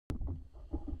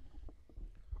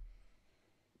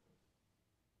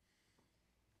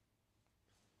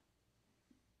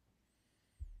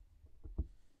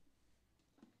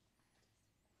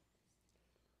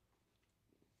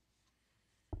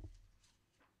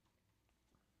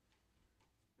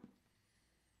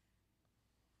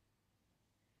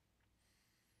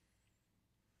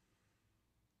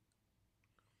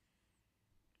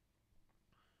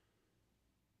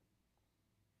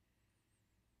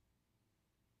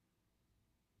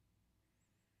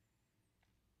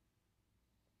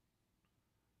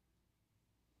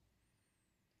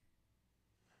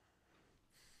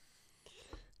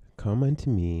Come unto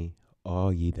me,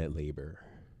 all ye that labor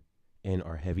and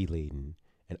are heavy laden,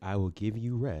 and I will give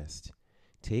you rest.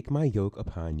 Take my yoke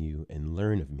upon you and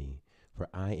learn of me, for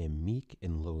I am meek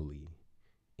and lowly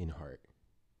in heart,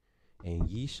 and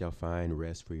ye shall find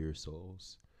rest for your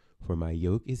souls. For my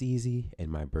yoke is easy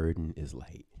and my burden is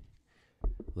light.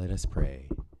 Let us pray.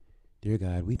 Dear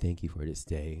God, we thank you for this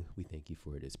day. We thank you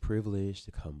for this privilege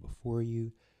to come before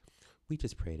you. We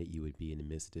just pray that you would be in the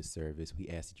midst of this service. We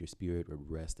ask that your spirit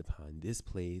would rest upon this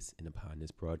place and upon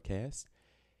this broadcast,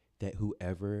 that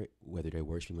whoever, whether they're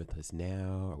worshiping with us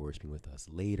now or worshiping with us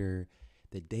later,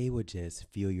 that they would just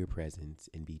feel your presence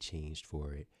and be changed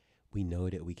for it. We know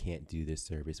that we can't do this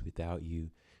service without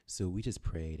you, so we just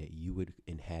pray that you would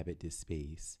inhabit this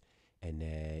space and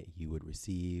that you would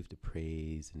receive the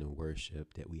praise and the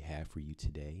worship that we have for you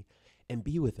today, and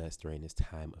be with us during this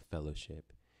time of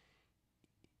fellowship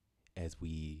as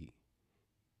we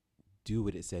do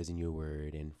what it says in your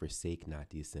word and forsake not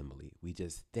the assembly. We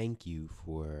just thank you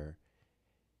for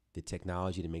the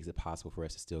technology that makes it possible for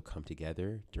us to still come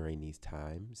together during these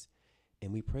times.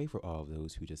 And we pray for all of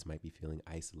those who just might be feeling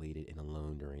isolated and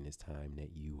alone during this time,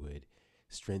 that you would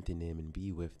strengthen them and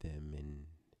be with them and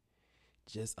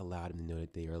just allow them to know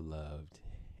that they are loved,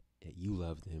 that you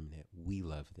love them, that we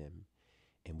love them.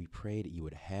 And we pray that you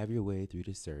would have your way through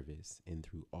this service and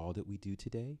through all that we do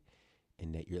today,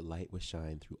 and that your light would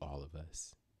shine through all of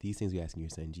us. These things we ask in your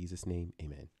son, Jesus' name,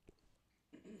 amen.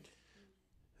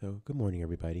 So good morning,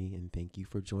 everybody, and thank you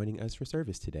for joining us for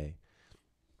service today.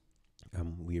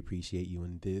 We appreciate you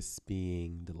in this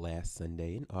being the last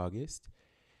Sunday in August,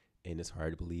 and it's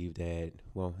hard to believe that,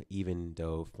 well, even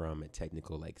though from a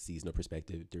technical, seasonal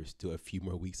perspective, there's still a few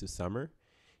more weeks of summer.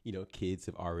 You know, kids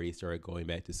have already started going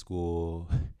back to school,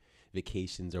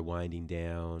 vacations are winding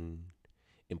down,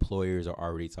 employers are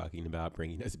already talking about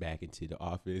bringing us back into the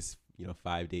office,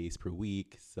 5 days per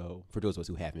week. So for those of us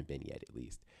who haven't been yet, at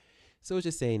least. So it's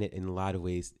just saying that in a lot of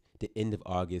ways, the end of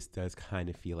August does kind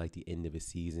of feel like the end of a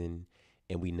season.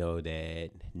 And we know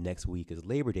that next week is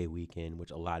Labor Day weekend,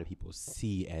 which a lot of people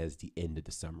see as the end of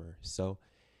the summer. So,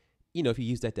 if you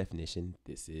use that definition,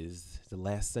 this is the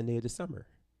last Sunday of the summer.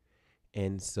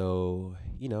 And so,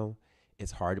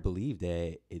 it's hard to believe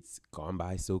that it's gone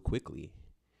by so quickly.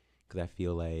 Because I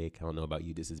feel like, I don't know about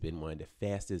you, this has been one of the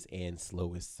fastest and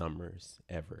slowest summers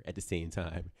ever at the same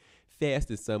time.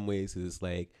 Fast in some ways, because it's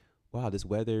like, wow, this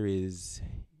weather is,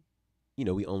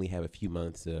 we only have a few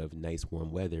months of nice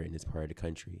warm weather in this part of the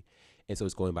country. And so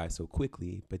it's going by so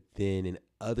quickly. But then in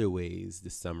other ways, the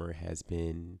summer has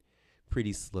been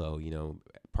pretty slow,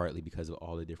 partly because of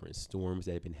all the different storms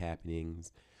that have been happening,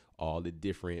 all the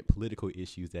different political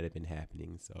issues that have been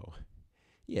happening. So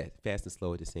yeah, fast and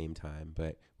slow at the same time.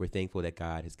 But we're thankful that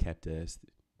God has kept us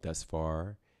thus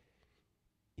far,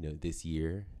 this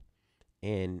year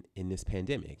and in this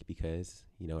pandemic, because,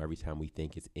 every time we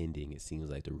think it's ending, it seems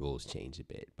like the rules change a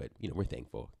bit. But, we're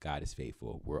thankful. God is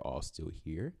faithful. We're all still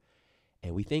here.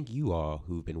 And we thank you all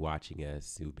who've been watching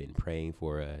us, who've been praying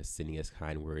for us, sending us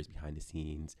kind words behind the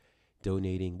scenes,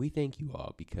 donating. We thank you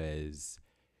all because,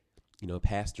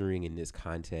 pastoring in this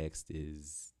context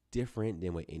is different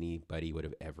than what anybody would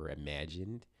have ever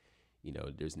imagined.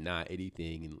 There's not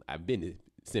anything, and I've been to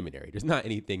seminary, there's not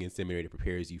anything in seminary that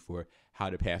prepares you for how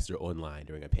to pastor online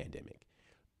during a pandemic.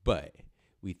 But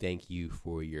we thank you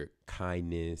for your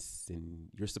kindness and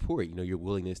your support, your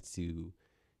willingness to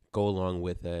go along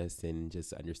with us and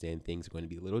just understand things are going to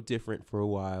be a little different for a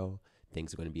while.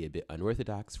 Things are going to be a bit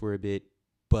unorthodox for a bit,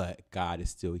 but God is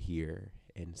still here.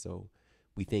 And so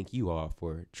we thank you all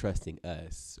for trusting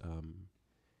us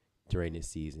during this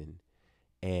season.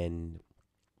 And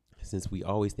since we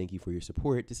always thank you for your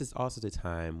support, this is also the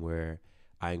time where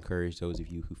I encourage those of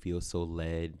you who feel so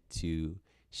led to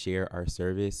share our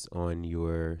service on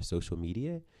your social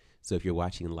media. So if you're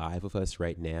watching live with us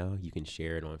right now, you can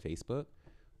share it on Facebook.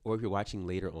 Or if you're watching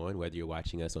later on, whether you're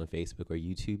watching us on Facebook or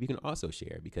YouTube, you can also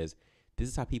share, because this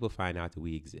is how people find out that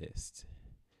we exist.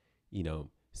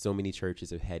 So many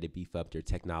churches have had to beef up their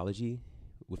technology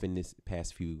within this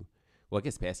past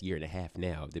past year and a half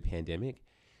now of the pandemic.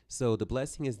 So the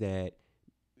blessing is that,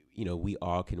 we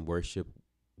all can worship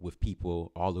with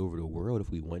people all over the world if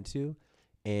we want to,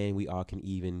 and we all can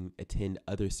even attend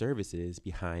other services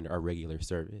behind our regular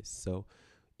service. So,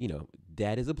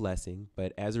 that is a blessing.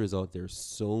 But as a result, there's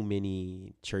so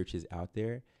many churches out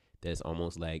there that it's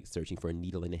almost like searching for a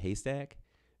needle in a haystack.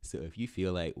 So if you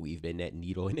feel like we've been that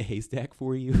needle in a haystack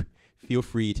for you, feel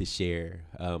free to share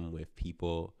with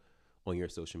people on your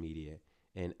social media.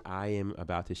 And I am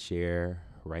about to share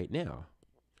right now.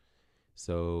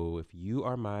 So if you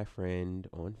are my friend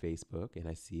on Facebook, and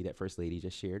I see that First Lady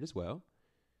just shared as well.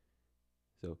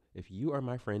 So if you are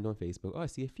my friend on Facebook, oh, I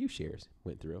see a few shares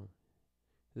went through.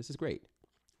 This is great.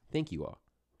 Thank you all.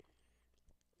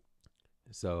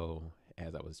 So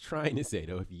as I was trying to say,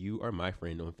 though, if you are my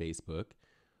friend on Facebook,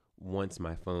 once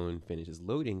my phone finishes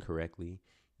loading correctly,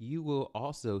 you will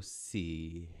also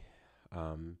see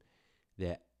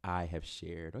that I have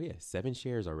shared, 7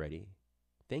 shares already.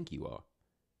 Thank you all.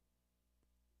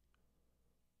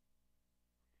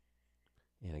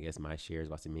 And I guess my share is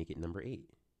about to make it number 8.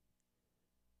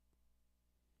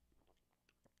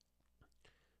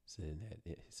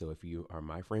 So if you are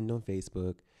my friend on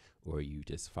Facebook, or you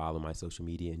just follow my social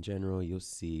media in general, you'll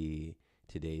see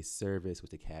today's service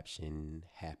with the caption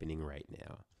happening right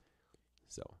now.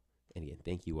 So, and again,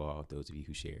 thank you all, those of you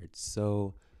who shared.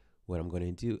 So what I'm going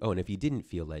to do, and if you didn't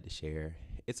feel led to share,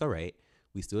 it's all right.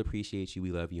 We still appreciate you.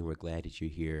 We love you. And we're glad that you're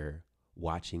here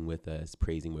watching with us,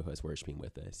 praising with us, worshiping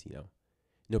with us,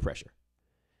 no pressure.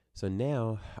 So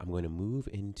now I'm going to move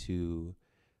into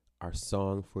our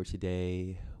song for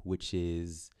today, which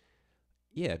is,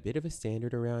 a bit of a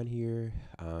standard around here.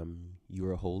 You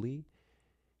are holy.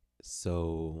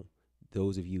 So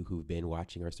those of you who've been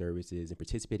watching our services and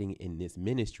participating in this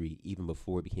ministry, even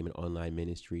before it became an online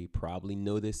ministry, probably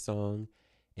know this song.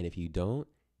 And if you don't,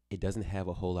 it doesn't have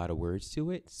a whole lot of words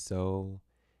to it. So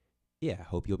I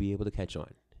hope you'll be able to catch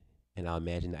on. And I'll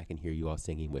imagine that I can hear you all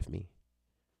singing with me.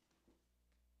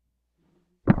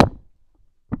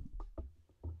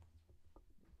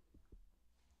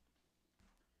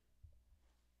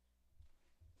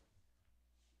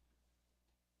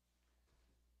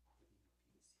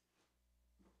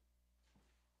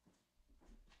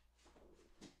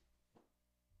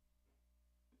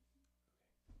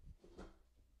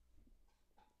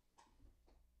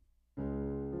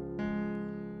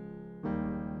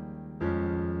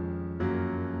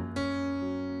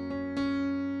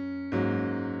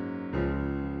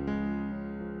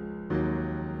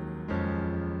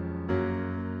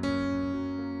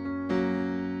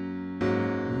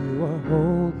 You are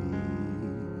holy,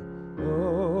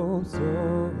 oh so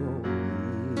holy.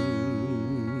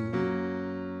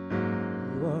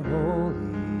 You are holy,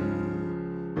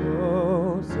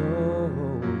 oh so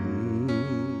holy.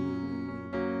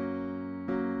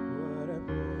 What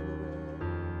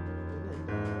a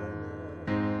privilege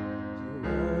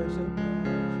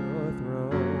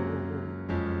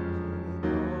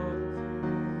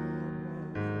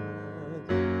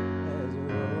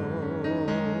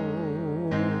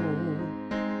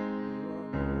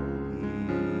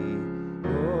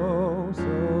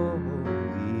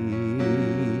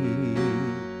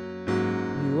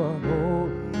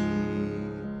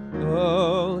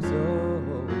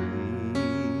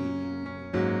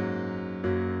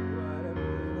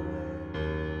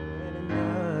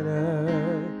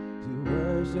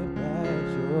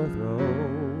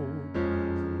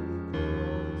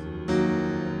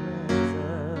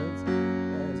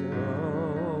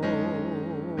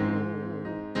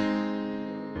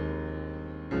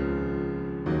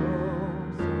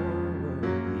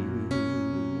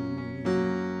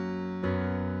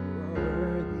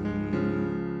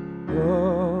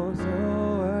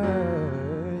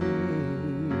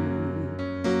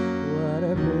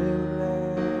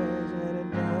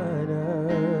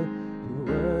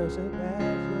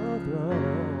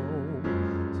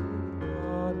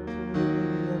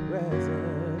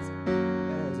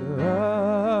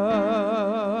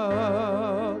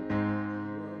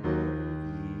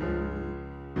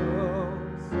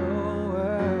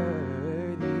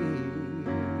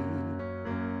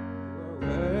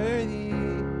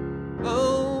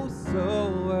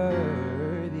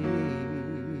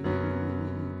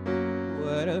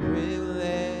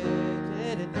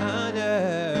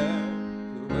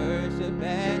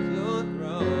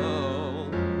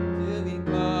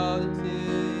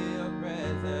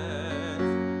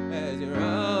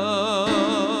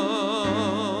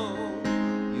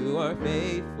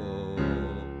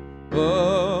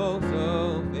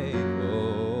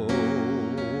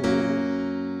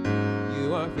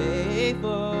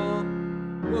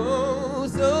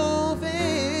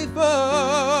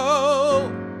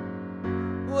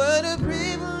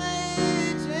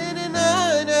and an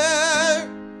honor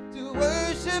to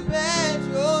worship at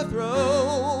your throne.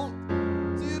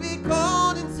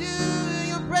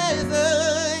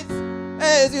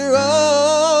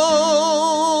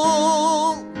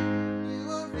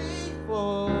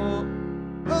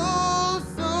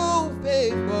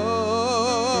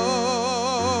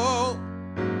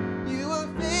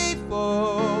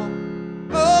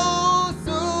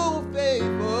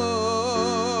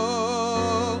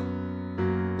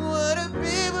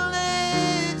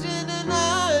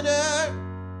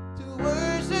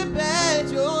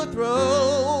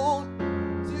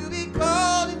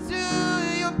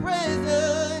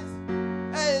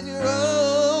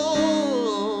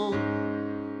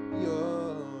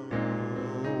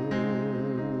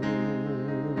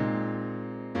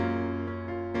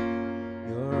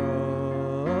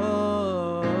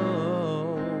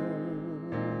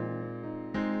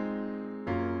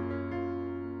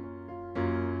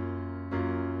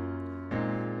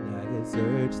 can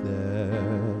search the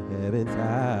heavens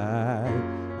high.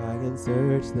 I can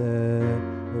search the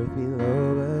earth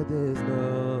below, but there's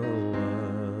no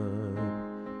one.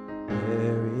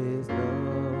 There is no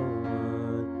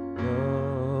one,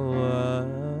 no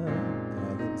one.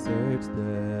 I can search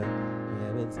the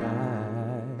heavens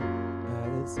high. I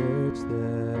can search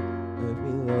the earth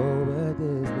below, but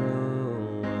there's no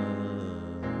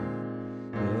one.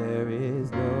 There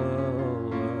is no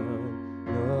one,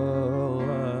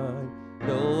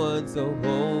 no one so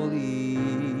holy,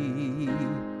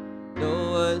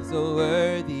 no one so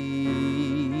worthy,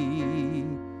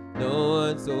 no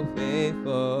one so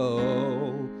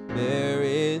faithful. There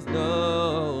is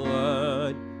no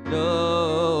one,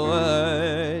 no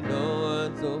one, no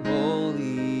one so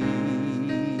holy,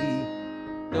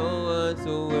 no one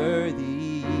so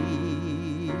worthy,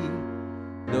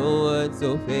 no one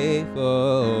so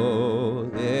faithful.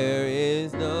 There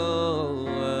is no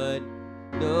one,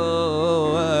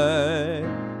 no one.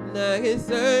 And I can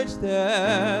search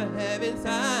the heavens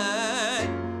high,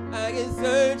 I can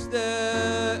search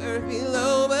the earth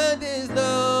below, but there's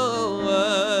no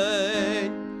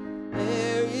one.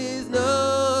 There is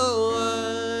no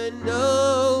one,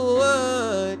 no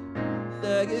one. And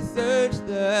I can search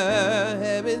the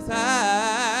heavens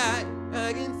high,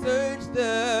 I can search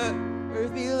the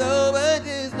earth below, but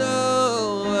there's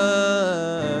no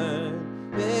one.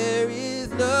 There is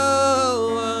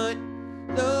no one,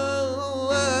 no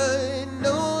one,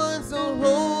 no one so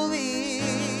holy,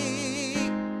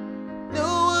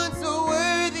 no one so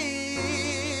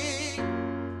worthy,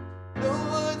 no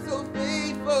one so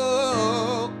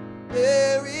faithful.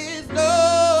 There is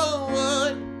no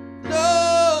one,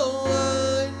 no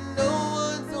one, no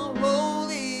one so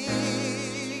holy,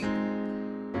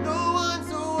 no one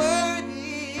so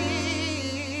worthy,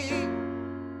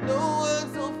 no one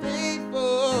so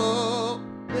faithful.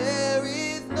 There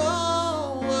is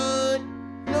no one,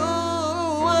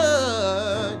 no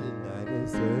one. And I can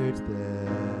search the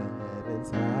heavens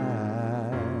high.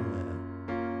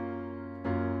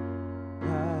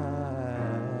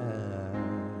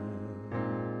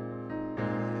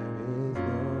 There is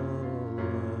no one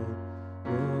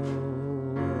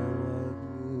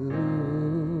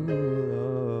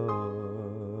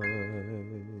like you,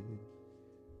 Lord.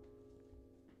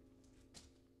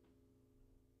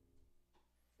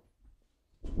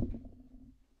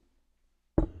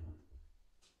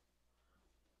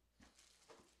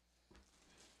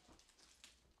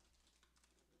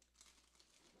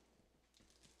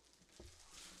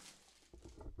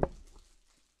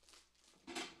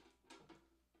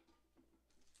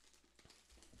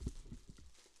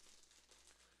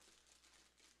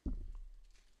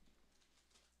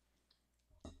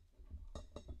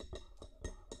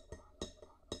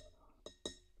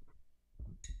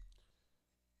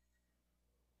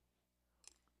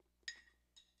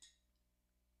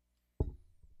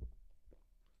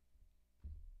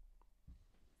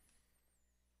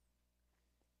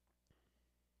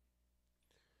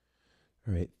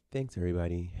 All right, thanks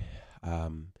everybody.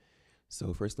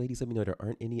 So First Ladies, let me know there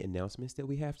aren't any announcements that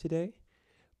we have today,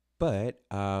 but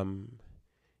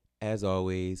as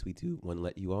always, we do want to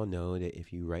let you all know that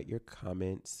if you write your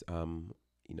comments,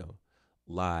 you know,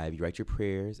 live, you write your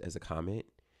prayers as a comment,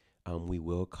 we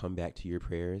will come back to your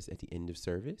prayers at the end of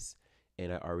service.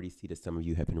 And I already see that some of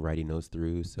you have been writing those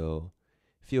through, so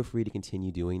feel free to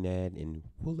continue doing that, and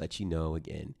we'll let you know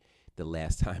again the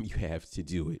last time you have to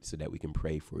do it so that we can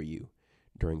pray for you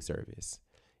during service.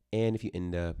 And if you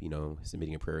end up,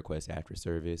 submitting a prayer request after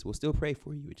service, we'll still pray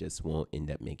for you. It just won't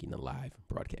end up making a live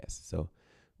broadcast. So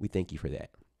we thank you for that.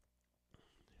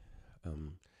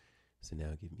 So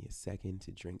now give me a second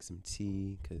to drink some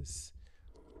tea, because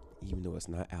even though it's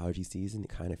not allergy season, it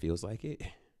kind of feels like it.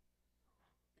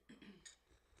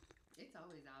 It's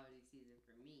always allergy season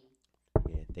for me.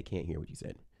 Yeah, they can't hear what you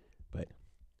said, but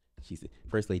she said,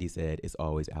 First Lady said it's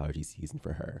always allergy season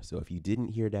for her. So if you didn't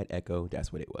hear that echo,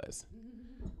 that's what it was.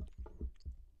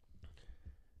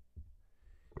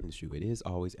 And it's true, it is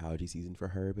always allergy season for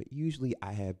her, but usually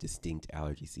I have distinct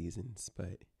allergy seasons,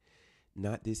 but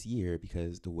not this year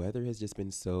because the weather has just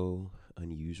been so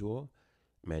unusual.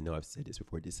 I know I've said this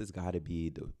before. This has got to be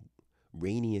the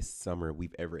rainiest summer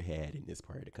we've ever had in this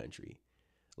part of the country.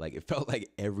 Like, it felt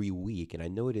like every week. And I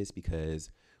know it is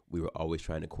because we were always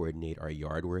trying to coordinate our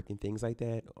yard work and things like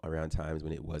that around times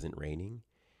when it wasn't raining.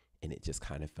 And it just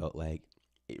kind of felt like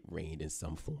it rained in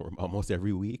some form almost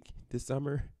every week this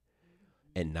summer.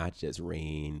 And not just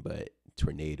rain, but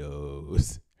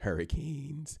tornadoes,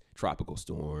 hurricanes, tropical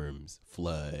storms,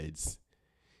 floods.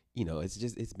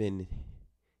 It's been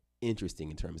interesting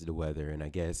in terms of the weather. And I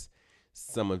guess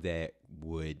some of that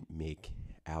would make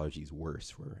allergies worse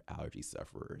for allergy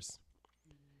sufferers.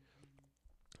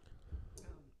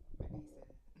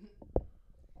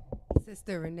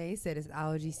 Sister Renee said it's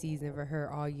allergy season for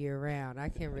her all year round. I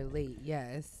can relate.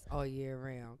 Yes, all year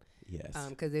round. Yes,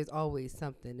 Because there's always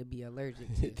something to be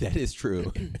allergic to. that is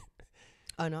true.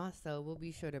 And also, we'll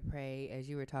be sure to pray as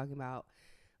you were talking about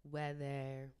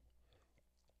weather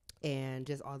and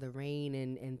just all the rain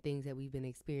and things that we've been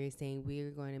experiencing.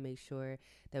 We're going to make sure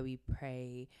that we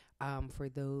pray for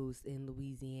those in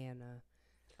Louisiana.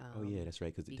 Oh yeah, that's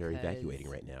right. Because they're evacuating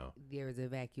right now. There's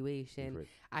evacuation.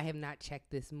 I have not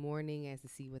checked this morning as to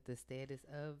see what the status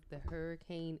of the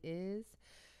hurricane is,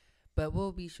 but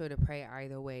we'll be sure to pray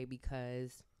either way,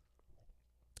 because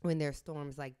when there's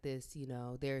storms like this,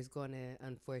 there's going to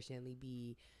unfortunately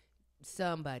be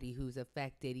somebody who's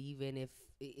affected, even if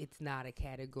it's not a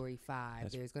category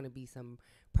 5. There's going to be some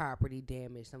property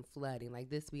damage, some flooding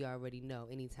like this. We already know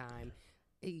anytime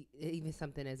even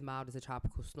something as mild as a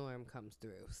tropical storm comes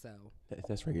through. So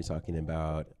that's right. You're talking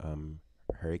about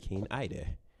Hurricane Ida,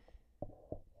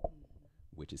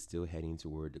 which is still heading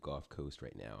toward the Gulf Coast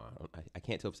right now. I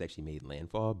can't tell if it's actually made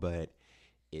landfall, but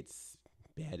it's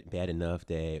bad enough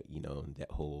that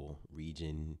that whole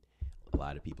region, a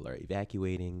lot of people are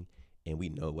evacuating, and we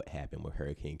know what happened with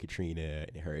Hurricane Katrina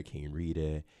and Hurricane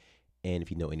Rita. And if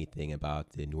you know anything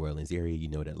about the New Orleans area, you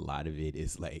know that a lot of it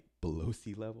is like below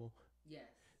sea level. yes.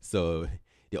 So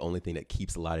the only thing that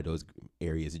keeps a lot of those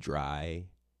areas dry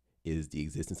is the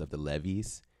existence of the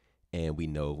levees. And we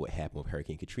know what happened with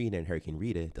Hurricane Katrina and Hurricane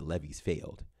Rita. The levees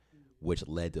failed, which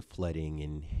led to flooding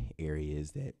in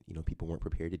areas that people weren't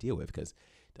prepared to deal with because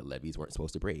the levees weren't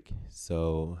supposed to break.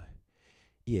 So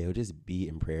yeah, it'll just be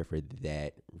in prayer for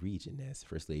that region, as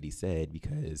First Lady said,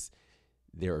 because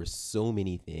there are so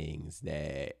many things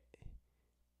that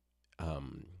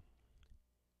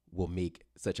will make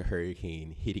such a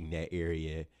hurricane hitting that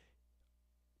area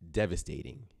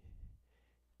devastating.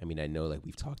 I mean, I know like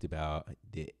we've talked about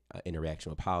the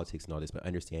interaction with politics and all this, but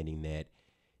understanding that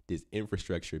this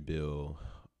infrastructure bill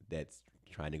that's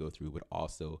trying to go through would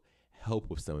also help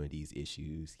with some of these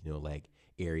issues, like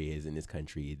areas in this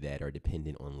country that are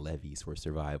dependent on levees for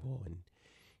survival, and,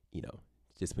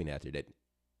 just putting out there that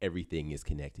everything is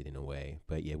connected in a way.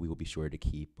 But yeah, we will be sure to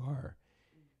keep our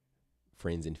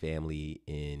friends and family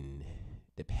in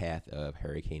the path of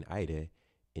Hurricane Ida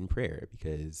in prayer,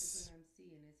 because I'm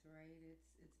seeing it's right.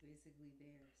 It's basically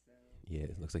there. So yeah,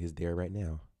 it looks like it's there right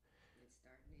now. It's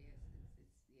starting.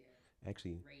 Yes, it's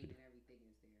Actually, rain and everything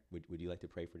is there. would you like to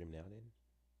pray for them now then?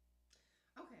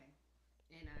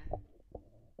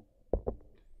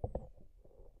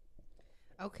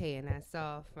 And I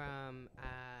saw from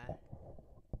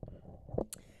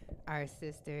our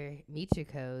sister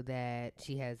Michiko that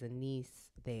she has a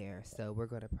niece there, so we're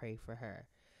going to pray for her.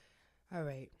 All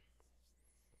right.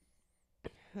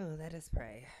 Oh, let us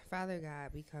pray. Father God,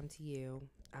 we come to you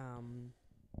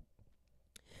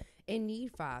in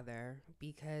need, Father,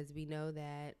 because we know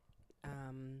that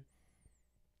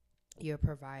you're a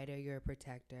provider, you're a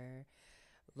protector.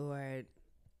 Lord,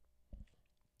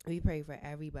 we pray for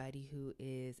everybody who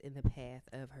is in the path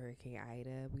of Hurricane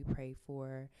Ida. We pray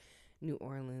for New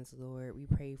Orleans, Lord. We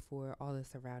pray for all the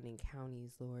surrounding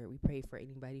counties, Lord. We pray for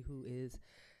anybody who is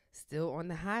still on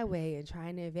the highway and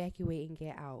trying to evacuate and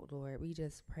get out, Lord. We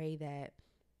just pray that,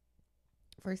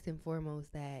 first and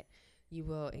foremost, that you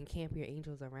will encamp your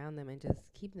angels around them and just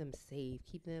keep them safe,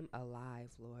 keep them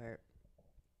alive, Lord.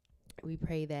 We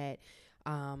pray that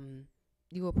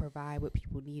you will provide what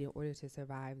people need in order to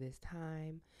survive this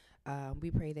time.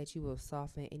 We pray that you will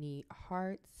soften any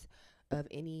hearts of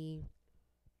any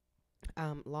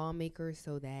lawmakers,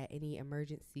 so that any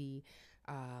emergency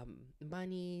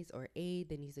monies or aid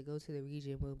that needs to go to the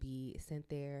region will be sent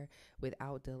there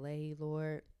without delay,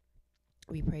 Lord.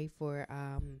 We pray for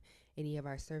any of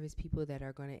our service people that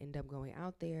are going to end up going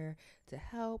out there to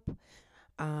help.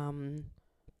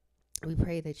 We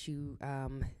pray that you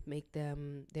make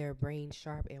their brains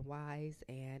sharp and wise,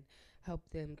 and help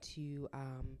them to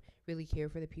really care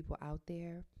for the people out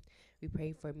there. We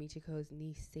pray for Michiko's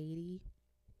niece, Sadie.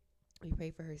 We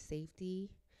pray for her safety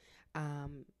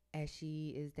as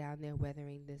she is down there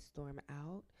weathering this storm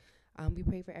out. We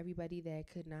pray for everybody that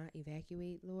could not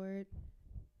evacuate, Lord.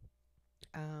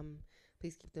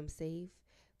 Please keep them safe.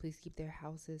 Please keep their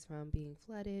houses from being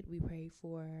flooded. We pray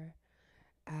for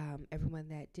everyone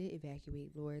that did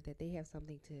evacuate, Lord, that they have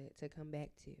something to come back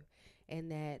to.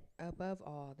 And that above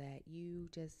all, that you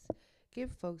just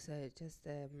give folks a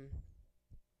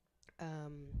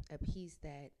peace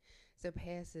that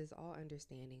surpasses all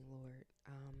understanding, Lord.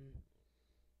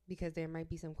 because there might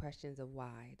be some questions of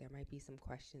why. There might be some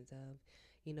questions of,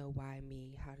 why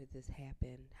me? How did this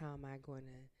happen? How am I going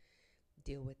to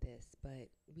deal with this? But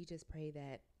we just pray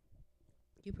that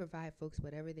you provide folks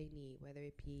whatever they need, whether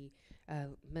it be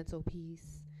mental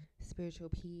peace, spiritual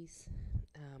peace,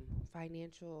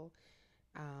 financial.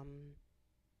 Um,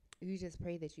 you just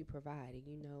pray that you provide and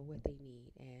you know what they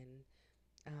need. And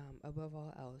above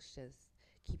all else, just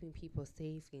keeping people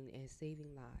safe and saving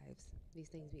lives. These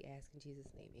things we ask in Jesus'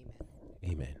 name.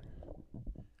 Amen. Amen.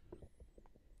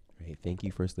 Right. Thank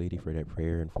you, First Lady, for that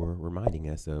prayer and for reminding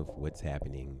us of what's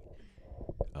happening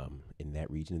in that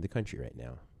region of the country right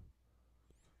now.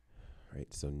 All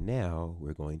right. So now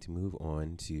we're going to move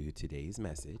on to today's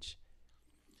message.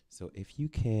 So if you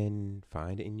can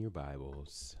find in your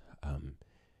Bibles,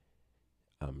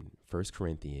 1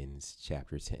 Corinthians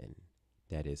chapter 10.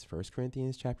 That is 1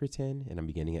 Corinthians chapter 10, and I'm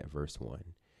beginning at verse 1.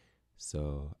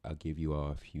 So I'll give you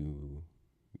all a few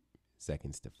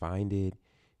seconds to find it.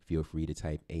 Feel free to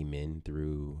type amen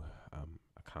through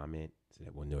a comment so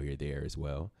that we'll know you're there as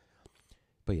well.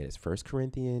 But yeah, it's 1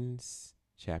 Corinthians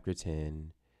chapter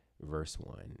 10, verse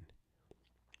 1.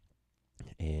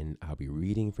 And I'll be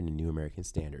reading from the New American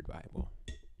Standard Bible.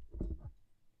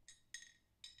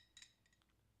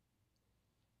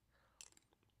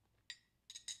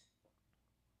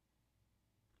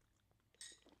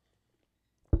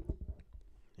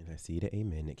 And I see the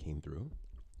amen that came through.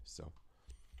 So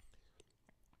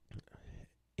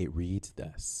it reads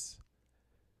thus: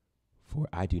 For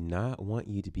I do not want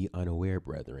you to be unaware,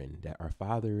 brethren, that our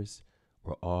fathers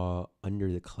were all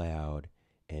under the cloud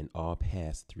and all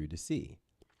passed through the sea.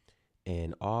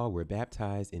 And all were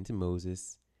baptized into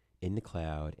Moses in the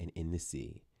cloud and in the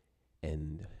sea.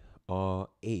 And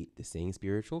all ate the same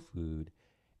spiritual food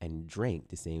and drank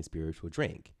the same spiritual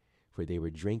drink, for they were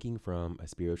drinking from a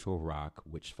spiritual rock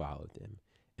which followed them,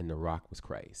 and the rock was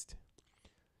Christ.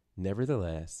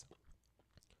 Nevertheless,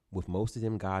 with most of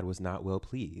them God was not well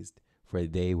pleased, for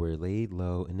they were laid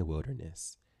low in the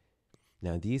wilderness.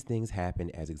 Now these things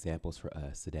happened as examples for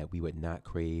us, so that we would not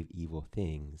crave evil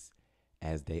things,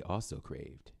 as they also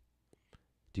craved.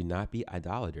 Do not be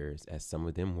idolaters, as some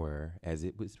of them were, as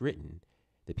it was written,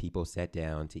 the people sat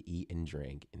down to eat and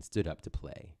drink, and stood up to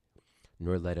play.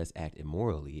 Nor let us act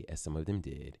immorally, as some of them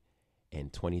did,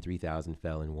 and 23,000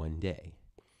 fell in one day.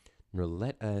 Nor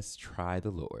let us try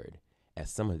the Lord,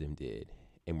 as some of them did,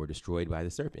 and were destroyed by the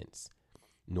serpents.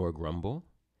 Nor grumble,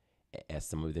 as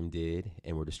some of them did,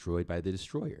 and were destroyed by the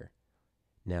destroyer.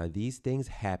 Now these things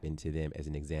happened to them as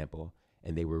an example,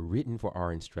 and they were written for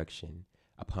our instruction,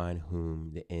 upon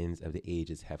whom the ends of the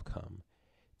ages have come.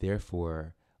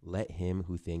 Therefore, let him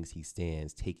who thinks he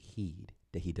stands take heed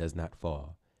that he does not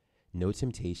fall. No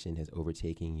temptation has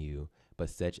overtaken you, but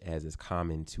such as is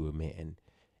common to a man.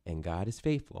 And God is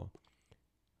faithful,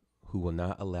 who will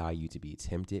not allow you to be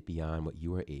tempted beyond what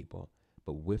you are able,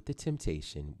 but with the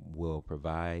temptation will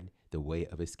provide the way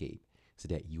of escape, so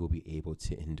that you will be able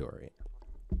to endure it.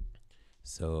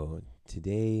 So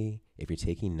today, if you're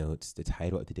taking notes, the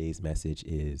title of today's message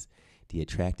is The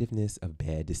Attractiveness of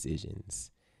Bad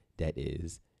Decisions. That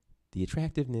is, the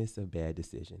attractiveness of bad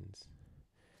decisions.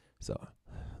 So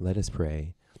let us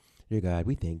pray. Dear God,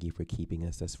 we thank you for keeping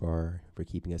us thus far, for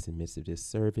keeping us in the midst of this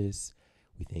service.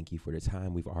 We thank you for the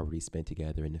time we've already spent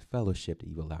together and the fellowship that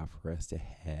you allow for us to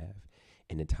have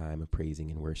in the time of praising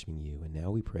and worshiping you. And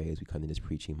now we pray as we come to this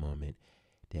preaching moment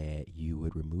that you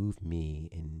would remove me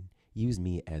and use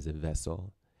me as a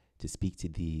vessel to speak to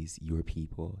these, your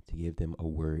people, to give them a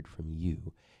word from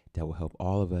you that will help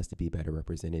all of us to be better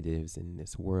representatives in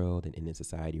this world and in the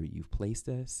society where you've placed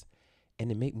us, and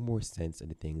to make more sense of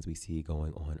the things we see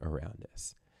going on around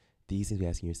us. These things we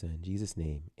ask in your Son, in Jesus'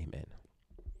 name, amen.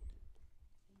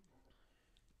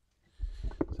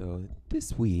 So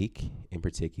this week in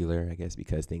particular, I guess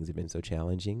because things have been so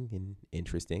challenging and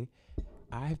interesting,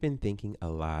 I've been thinking a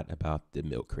lot about the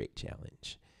milk crate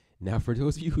challenge. Now, for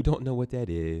those of you who don't know what that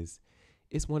is,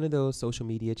 it's one of those social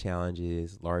media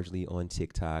challenges, largely on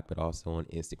TikTok, but also on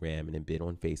Instagram and a bit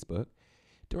on Facebook,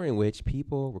 during which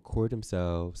people record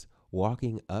themselves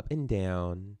walking up and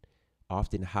down,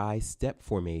 often high step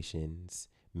formations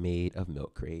made of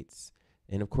milk crates.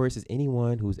 And of course, as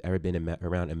anyone who's ever been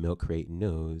around a milk crate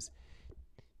knows,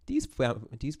 these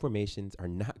formations are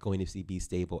not going to be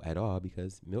stable at all,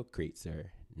 because milk crates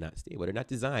are not stable. They're not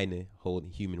designed to hold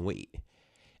human weight,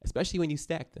 especially when you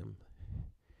stack them.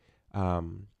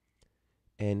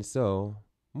 And so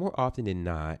more often than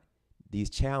not, these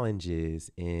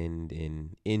challenges end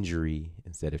in injury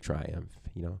instead of triumph,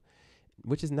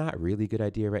 which is not really a good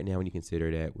idea right now when you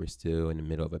consider that we're still in the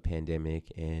middle of a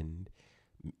pandemic and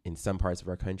In some parts of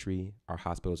our country, our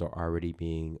hospitals are already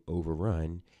being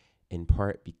overrun, in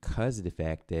part because of the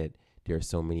fact that there are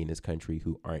so many in this country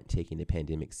who aren't taking the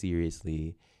pandemic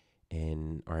seriously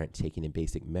and aren't taking the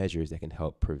basic measures that can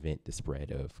help prevent the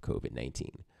spread of COVID-19.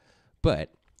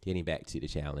 But getting back to the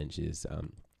challenges,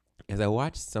 as I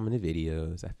watched some of the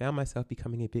videos, I found myself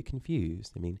becoming a bit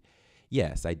confused. I mean,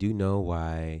 yes, I do know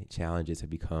why challenges have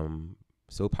become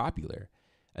so popular,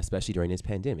 especially during this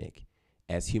pandemic.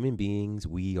 As human beings,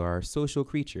 we are social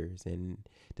creatures, and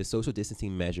the social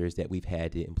distancing measures that we've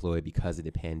had to employ because of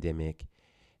the pandemic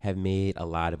have made a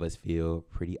lot of us feel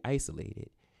pretty isolated.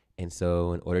 And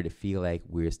so in order to feel like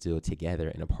we're still together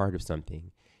and a part of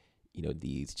something,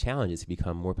 these challenges have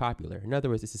become more popular. In other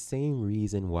words, it's the same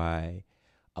reason why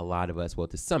a lot of us, well,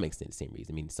 to some extent, the same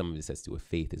reason. I mean, some of this has to do with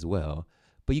faith as well.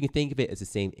 But you can think of it as the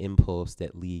same impulse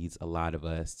that leads a lot of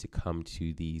us to come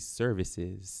to these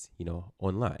services,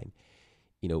 online.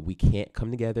 We can't come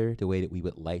together the way that we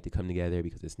would like to come together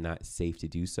because it's not safe to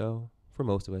do so for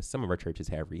most of us. Some of our churches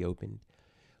have reopened.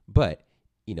 But,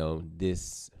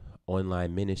 this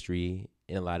online ministry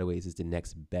in a lot of ways is the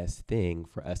next best thing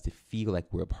for us to feel like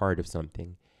we're a part of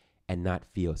something and not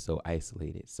feel so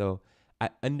isolated. So I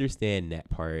understand that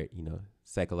part,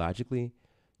 psychologically.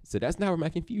 So that's not where my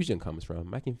confusion comes from.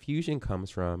 My confusion comes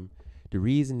from the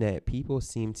reason that people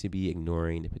seem to be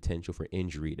ignoring the potential for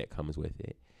injury that comes with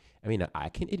it. I mean, I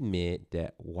can admit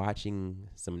that watching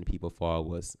some of the people fall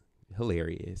was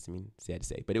hilarious. I mean, sad to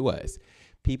say, but it was.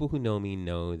 People who know me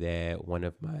know that one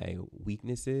of my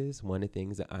weaknesses, one of the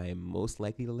things that I am most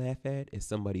likely to laugh at is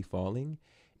somebody falling.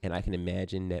 And I can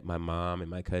imagine that my mom and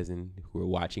my cousin who are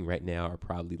watching right now are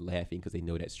probably laughing because they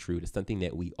know that's true. It's something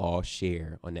that we all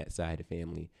share on that side of the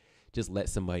family. Just let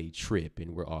somebody trip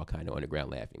and we're all kind of on the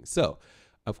ground laughing. So,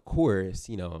 of course,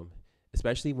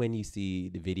 especially when you see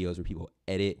the videos where people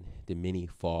edit the many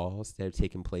falls that have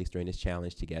taken place during this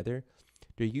challenge together,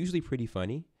 they're usually pretty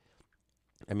funny.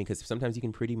 I mean, because sometimes you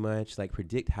can pretty much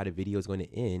predict how the video is going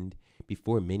to end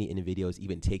before many individuals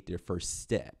even take their first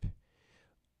step.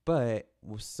 But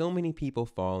with so many people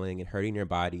falling and hurting their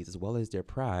bodies as well as their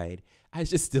pride, I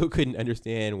just still couldn't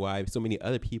understand why so many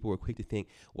other people were quick to think,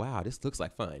 wow, this looks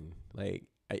like fun. I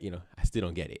still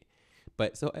don't get it.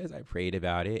 But so as I prayed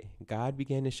about it, God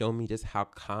began to show me just how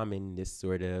common this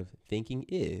sort of thinking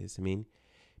is. I mean,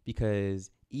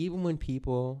 because even when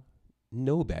people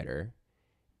know better,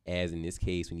 as in this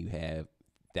case, when you have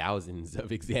thousands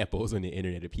of examples on the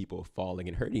internet of people falling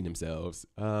and hurting themselves,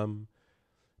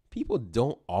 people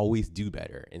don't always do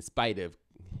better in spite of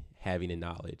having the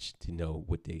knowledge to know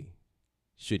what they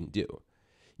shouldn't do.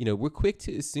 We're quick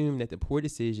to assume that the poor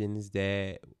decisions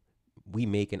that we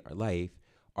make in our life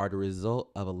are the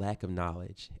result of a lack of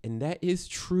knowledge. And that is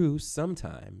true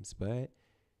sometimes, but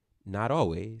not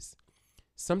always.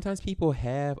 Sometimes people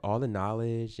have all the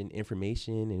knowledge and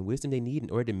information and wisdom they need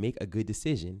in order to make a good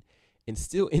decision and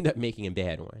still end up making a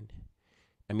bad one.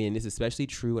 I mean, this is especially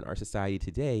true in our society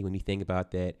today when you think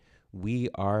about that we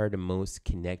are the most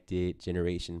connected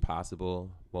generation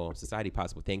possible, society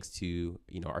possible, thanks to,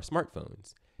 our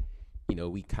smartphones.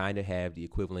 We kind of have the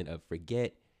equivalent of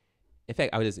forget. In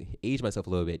fact, I would just age myself a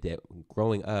little bit that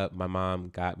growing up, my mom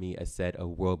got me a set of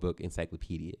World Book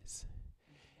encyclopedias.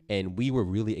 And we were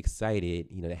really excited,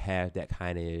 to have that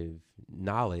kind of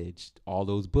knowledge, all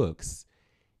those books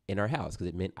in our house, because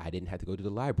it meant I didn't have to go to the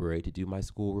library to do my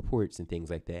school reports and things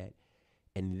like that.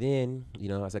 And then,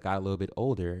 as I got a little bit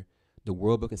older, the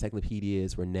World Book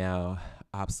encyclopedias were now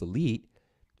obsolete,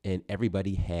 and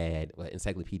everybody had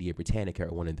Encyclopedia Britannica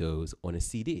or one of those on a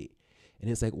CD. And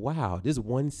it's like, wow, this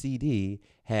one CD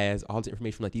has all this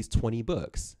information from these 20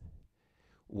 books.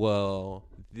 Well,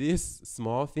 this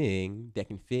small thing that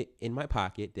can fit in my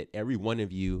pocket that every one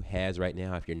of you has right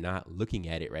now, if you're not looking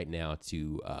at it right now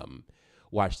to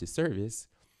watch the service,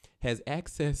 has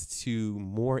access to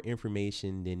more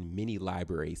information than many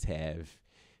libraries have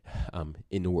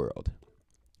in the world.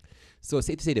 So it's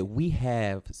safe to say that we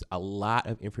have a lot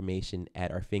of information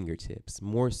at our fingertips,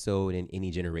 more so than any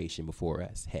generation before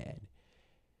us had.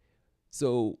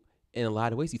 So in a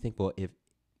lot of ways, you think, well, if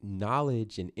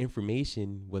knowledge and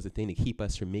information was a thing to keep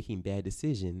us from making bad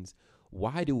decisions,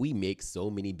 why do we make so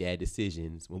many bad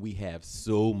decisions when we have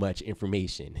so much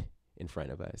information in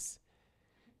front of us?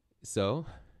 So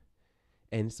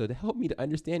to help me to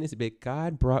understand this a bit,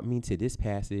 God brought me to this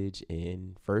passage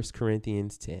in 1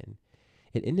 Corinthians 10.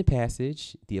 And in the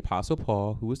passage, the Apostle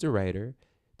Paul, who was the writer,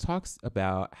 talks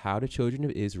about how the children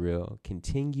of Israel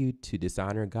continued to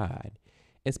dishonor God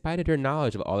in spite of their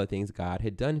knowledge of all the things God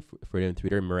had done for them through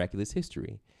their miraculous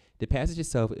history. The passage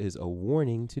itself is a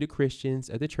warning to the Christians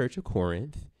of the Church of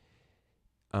Corinth.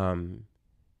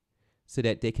 so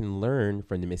that they can learn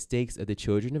from the mistakes of the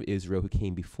children of Israel who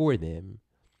came before them,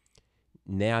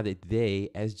 now that they,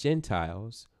 as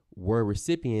Gentiles, were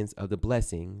recipients of the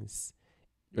blessings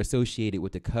associated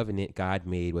with the covenant God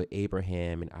made with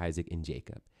Abraham and Isaac and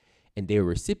Jacob. And they were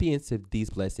recipients of these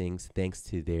blessings thanks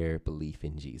to their belief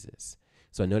in Jesus.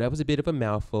 So I know that was a bit of a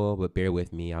mouthful, but bear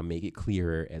with me. I'll make it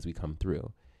clearer as we come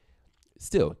through.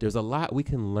 Still, there's a lot we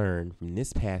can learn from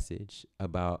this passage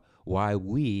about why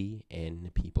we and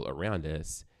the people around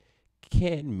us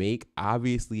can make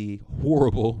obviously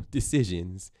horrible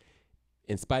decisions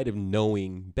in spite of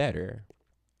knowing better.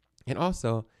 And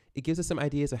also, it gives us some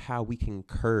ideas of how we can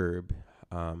curb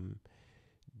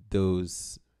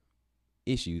those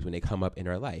issues when they come up in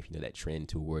our life, that trend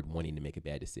toward wanting to make a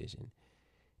bad decision.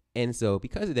 And so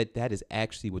because of that, that is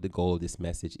actually what the goal of this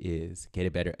message is: get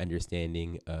a better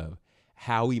understanding of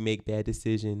how we make bad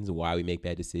decisions, why we make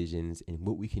bad decisions, and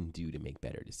what we can do to make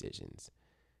better decisions.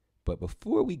 But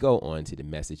before we go on to the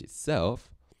message itself,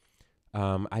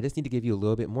 I just need to give you a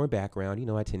little bit more background.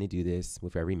 I tend to do this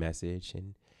with every message.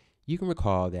 And you can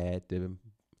recall that the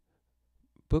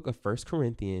book of 1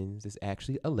 Corinthians is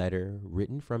actually a letter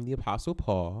written from the Apostle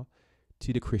Paul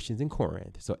to the Christians in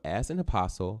Corinth. So as an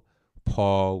apostle,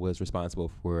 Paul was responsible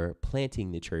for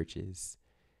planting the churches.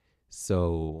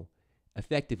 So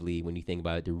effectively, when you think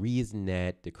about it, the reason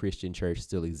that the Christian church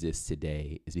still exists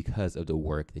today is because of the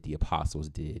work that the apostles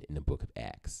did in the book of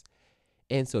Acts.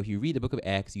 And so if you read the book of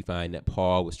Acts, you find that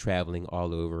Paul was traveling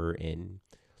all over and,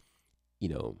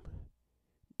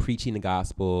 preaching the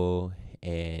gospel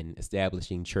and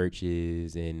establishing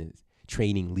churches and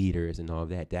training leaders and all of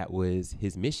that. That was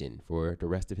his mission for the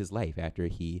rest of his life after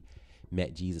he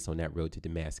met Jesus on that road to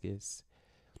Damascus.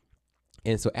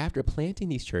 And so after planting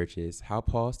these churches, how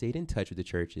Paul stayed in touch with the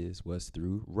churches was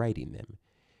through writing them.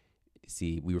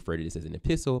 See, we refer to this as an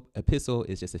epistle. Epistle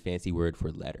is just a fancy word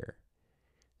for letter.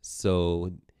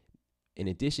 So in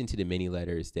addition to the many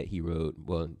letters that he wrote,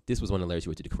 well, this was one of the letters he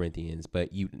wrote to the Corinthians,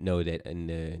 but you know that in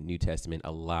the New Testament,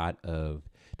 a lot of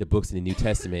the books in the New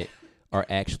Testament are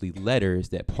actually letters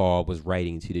that Paul was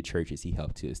writing to the churches he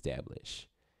helped to establish.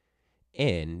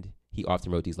 And he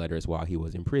often wrote these letters while he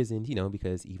was imprisoned,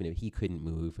 because even if he couldn't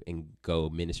move and go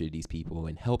minister to these people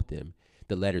and help them,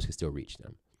 the letters could still reach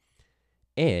them.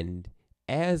 And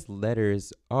as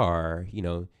letters are,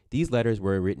 these letters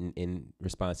were written in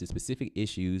response to specific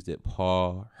issues that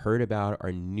Paul heard about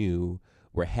or knew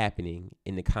were happening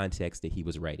in the context that he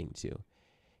was writing to.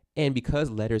 And because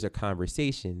letters are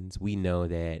conversations, we know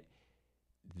that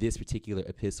this particular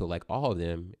epistle, like all of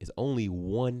them, is only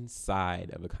one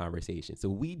side of a conversation. So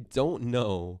we don't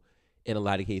know in a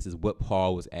lot of cases what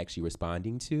Paul was actually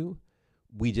responding to.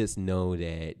 We just know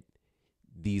that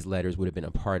these letters would have been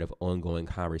a part of ongoing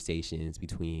conversations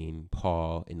between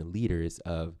Paul and the leaders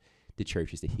of the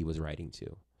churches that he was writing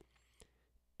to.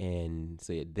 And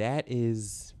so that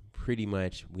is pretty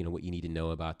much, what you need to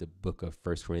know about the book of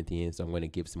 1 Corinthians. So I'm going to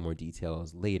give some more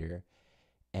details later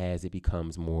as it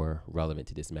becomes more relevant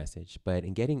to this message. But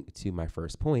in getting to my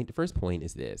first point, the first point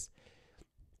is this: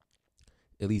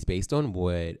 at least based on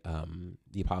what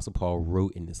the Apostle Paul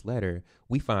wrote in this letter,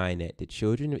 we find that the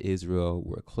children of Israel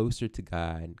were closer to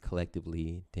God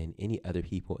collectively than any other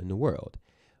people in the world,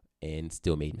 and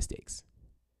still made mistakes.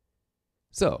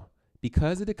 So,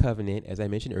 because of the covenant, as I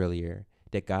mentioned earlier,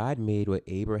 that God made with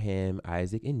Abraham,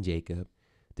 Isaac, and Jacob,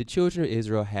 the children of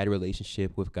Israel had a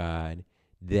relationship with God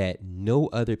that no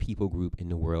other people group in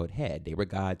the world had. They were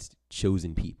God's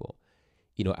chosen people.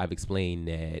 I've explained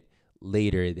that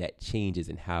later that changes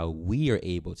in how we are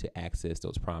able to access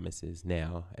those promises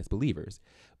now as believers.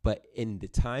 But in the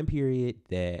time period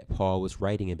that Paul was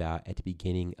writing about at the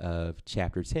beginning of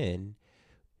chapter 10,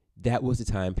 that was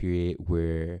the time period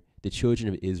where the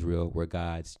children of Israel were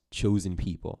God's chosen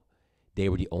people. They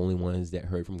were the only ones that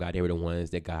heard from God. They were the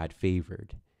ones that God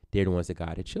favored. They're the ones that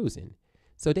God had chosen.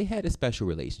 So they had a special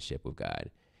relationship with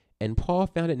God. And Paul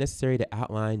found it necessary to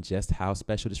outline just how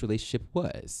special this relationship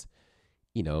was.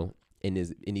 In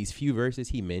these few verses,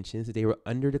 he mentions that they were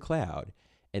under the cloud.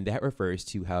 And that refers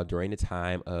to how during the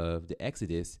time of the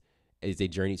Exodus, as they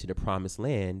journeyed to the promised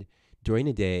land, during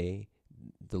the day,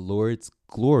 the Lord's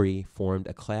glory formed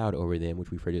a cloud over them, which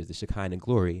we refer to as the Shekinah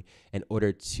glory, in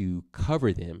order to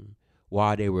cover them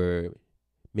while they were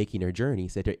making their journey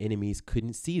so that their enemies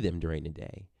couldn't see them during the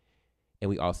day. And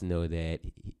we also know that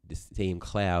the same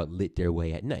cloud lit their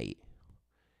way at night.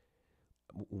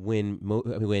 When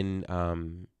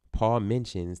Paul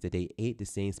mentions that they ate the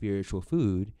same spiritual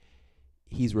food,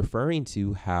 he's referring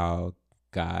to how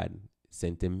God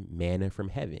sent them manna from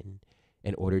heaven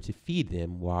in order to feed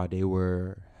them while they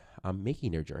were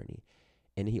making their journey.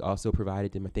 And he also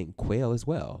provided them, I think, quail as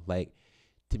well. Like,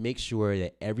 to make sure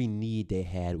that every need they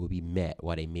had would be met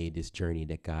while they made this journey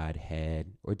that God had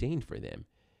ordained for them.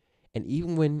 And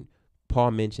even when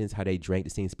Paul mentions how they drank the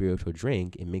same spiritual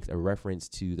drink and makes a reference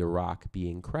to the rock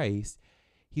being Christ,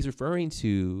 he's referring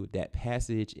to that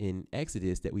passage in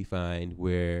Exodus that we find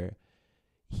where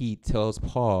he tells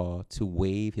Paul to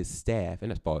wave his staff,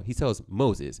 and that's Paul, he tells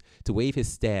Moses to wave his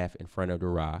staff in front of the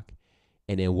rock,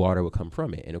 and then water would come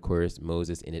from it. And of course,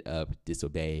 Moses ended up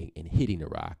disobeying and hitting the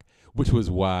rock, which was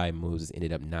why Moses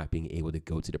ended up not being able to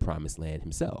go to the promised land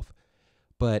himself.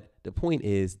 But the point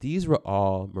is, these were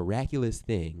all miraculous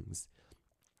things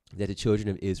that the children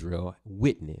of Israel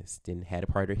witnessed and had a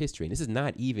part of their history. And this is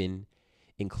not even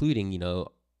including,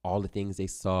 all the things they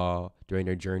saw during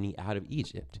their journey out of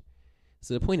Egypt.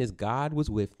 So the point is, God was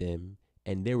with them,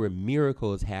 and there were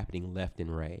miracles happening left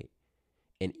and right.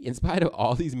 And in spite of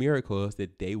all these miracles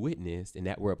that they witnessed and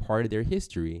that were a part of their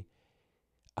history,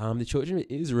 the children of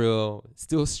Israel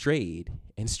still strayed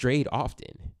and strayed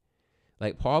often.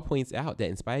 Like Paul points out that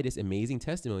in spite of this amazing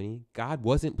testimony, God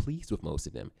wasn't pleased with most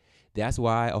of them. That's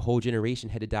why a whole generation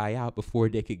had to die out before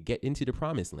they could get into the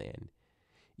promised land.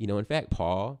 In fact,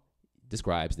 Paul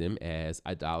describes them as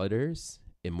idolaters,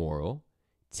 immoral,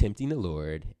 tempting the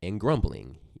Lord, and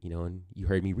grumbling. And you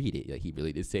heard me read it. Like, he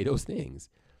really did say those things.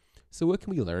 So what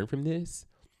can we learn from this?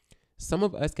 Some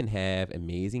of us can have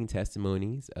amazing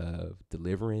testimonies of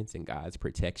deliverance and God's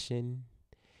protection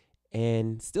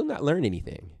and still not learn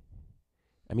anything.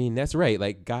 I mean, that's right.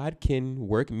 Like, God can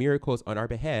work miracles on our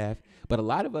behalf, but a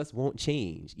lot of us won't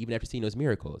change even after seeing those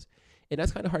miracles. And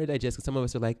that's kind of hard to digest because some of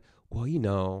us are like,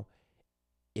 well,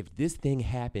 if this thing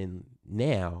happened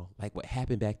now, like what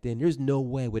happened back then, there's no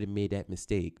way I would have made that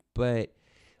mistake. But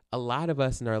a lot of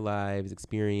us in our lives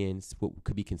experience what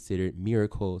could be considered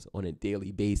miracles on a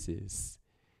daily basis.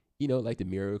 Like the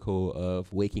miracle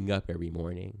of waking up every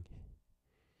morning,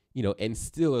 and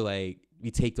still like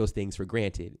we take those things for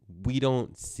granted. We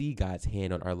don't see God's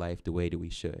hand on our life the way that we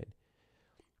should.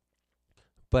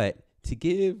 But to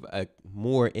give a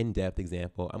more in-depth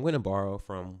example, I'm going to borrow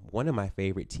from one of my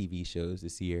favorite TV shows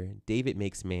this year, David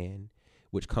Makes Man,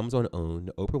 which comes on OWN,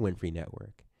 the Oprah Winfrey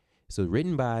Network. So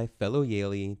written by fellow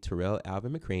Yalie Terrell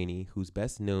Alvin McCraney, who's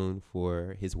best known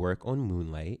for his work on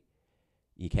Moonlight,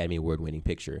 the Academy Award-winning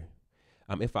picture.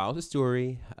 It follows the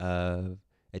story of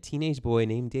a teenage boy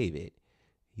named David.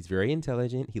 He's very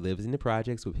intelligent. He lives in the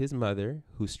projects with his mother,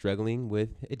 who's struggling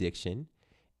with addiction,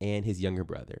 and his younger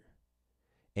brother.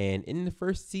 And in the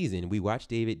first season, we watched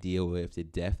David deal with the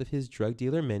death of his drug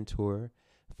dealer mentor,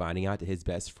 finding out that his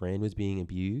best friend was being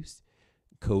abused,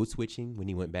 code switching when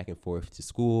he went back and forth to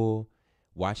school,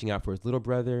 watching out for his little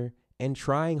brother, and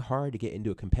trying hard to get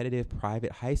into a competitive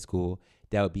private high school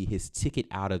that would be his ticket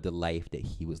out of the life that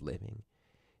he was living.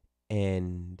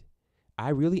 And I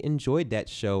really enjoyed that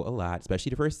show a lot, especially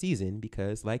the first season,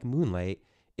 because like Moonlight,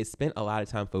 it spent a lot of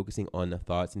time focusing on the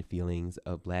thoughts and feelings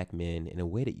of Black men in a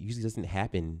way that usually doesn't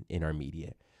happen in our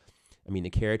media. I mean, the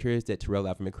characters that Terrell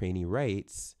Alvin McCraney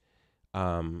writes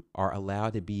are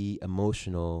allowed to be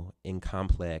emotional and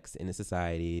complex in a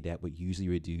society that would usually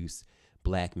reduce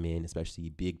Black men, especially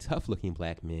big, tough-looking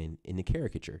Black men, into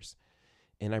caricatures.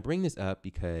 And I bring this up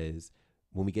because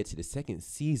when we get to the second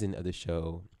season of the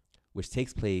show, which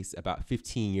takes place about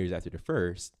 15 years after the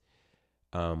first,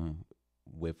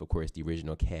 with, of course, the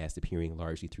original cast appearing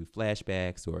largely through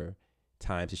flashbacks or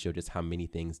times to show just how many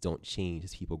things don't change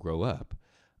as people grow up.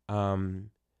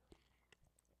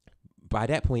 By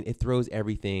that point, it throws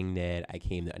everything that I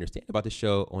came to understand about the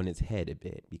show on its head a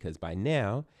bit, because by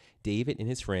now, David and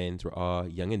his friends were all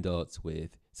young adults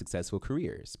with successful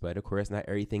careers. But of course, not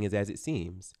everything is as it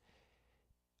seems.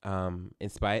 In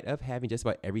spite of having just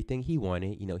about everything he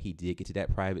wanted, he did get to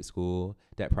that private school.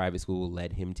 That private school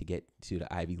led him to get to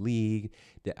the Ivy League.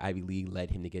 The Ivy League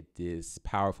led him to get this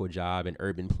powerful job in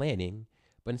urban planning.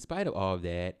 But in spite of all of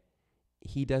that,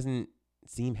 he doesn't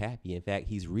seem happy. In fact,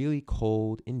 he's really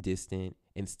cold and distant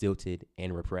and stilted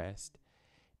and repressed.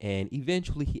 And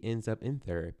eventually he ends up in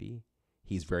therapy.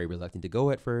 He's very reluctant to go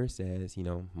at first, as,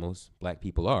 most Black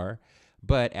people are.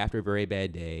 But after a very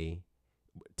bad day,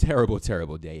 terrible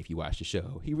day if you watch the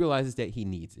show, he realizes that he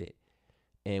needs it.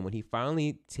 And when he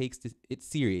finally takes it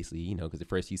seriously, because the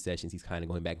first few sessions he's kind of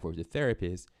going back and forth with the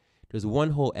therapist, there's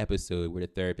one whole episode where the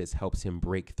therapist helps him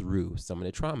break through some of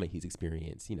the trauma he's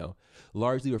experienced,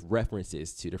 largely with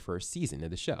references to the first season of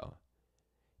the show.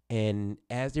 And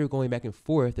as they were going back and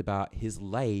forth about his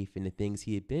life and the things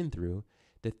he had been through,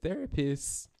 the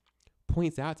therapist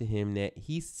points out to him that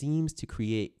he seems to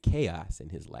create chaos in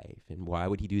his life. And why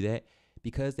would he do that?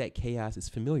 Because that chaos is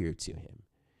familiar to him.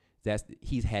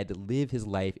 He's had to live his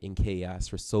life in chaos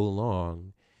for so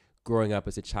long, growing up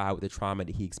as a child with the trauma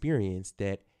that he experienced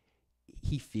that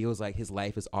he feels like his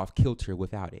life is off kilter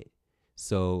without it.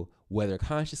 So whether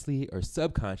consciously or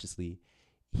subconsciously,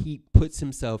 he puts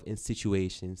himself in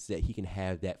situations that he can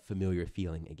have that familiar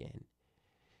feeling again.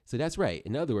 So that's right.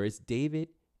 In other words, David,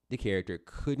 the character,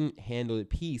 couldn't handle the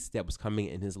peace that was coming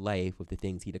in his life with the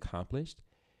things he'd accomplished.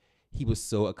 He was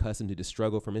so accustomed to the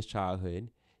struggle from his childhood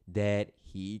that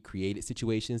he created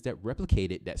situations that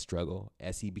replicated that struggle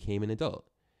as he became an adult.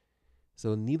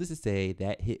 So needless to say,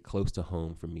 that hit close to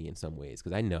home for me in some ways,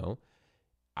 because I know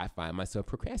I find myself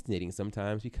procrastinating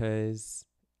sometimes because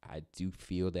I do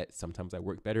feel that sometimes I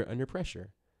work better under pressure.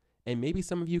 And maybe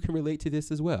some of you can relate to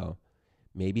this as well.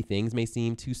 Maybe things may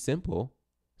seem too simple,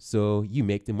 so you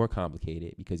make them more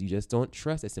complicated because you just don't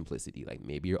trust that simplicity. Like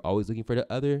maybe you're always looking for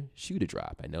the other shoe to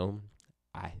drop. I know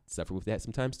I suffer with that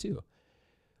sometimes too.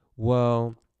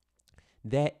 Well,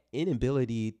 that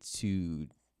inability to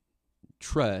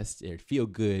trust or feel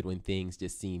good when things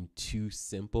just seem too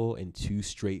simple and too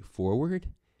straightforward,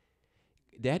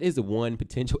 that is one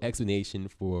potential explanation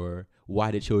for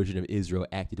why the children of Israel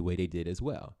acted the way they did as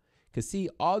well. Because see,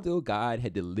 although God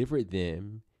had delivered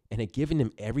them and had given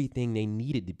them everything they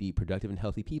needed to be productive and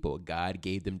healthy people, God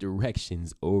gave them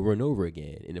directions over and over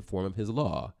again in the form of his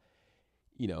law.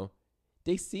 You know,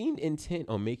 they seemed intent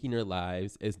on making their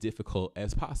lives as difficult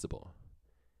as possible.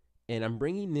 And I'm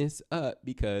bringing this up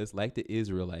because, like the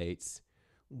Israelites,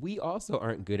 we also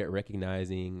aren't good at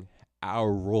recognizing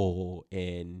our role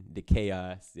in the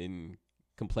chaos and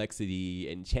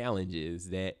complexity and challenges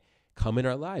that come in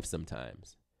our lives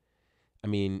sometimes. I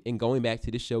mean, in going back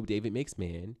to the show David Makes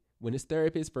Man, when his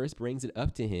therapist first brings it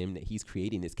up to him that he's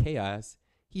creating this chaos,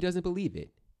 he doesn't believe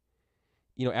it.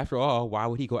 You know, after all, why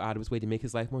would he go out of his way to make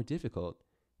his life more difficult?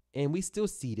 And we still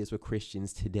see this with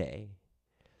Christians today.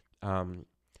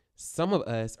 Some of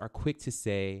us are quick to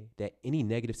say that any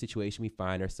negative situation we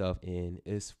find ourselves in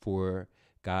is for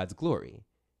God's glory.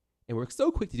 And we're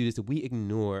so quick to do this that we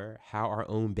ignore how our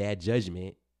own bad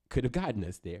judgment could have gotten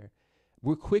us there.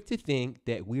 We're quick to think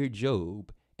that we're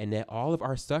Job and that all of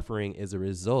our suffering is a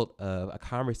result of a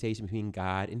conversation between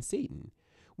God and Satan,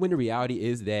 when the reality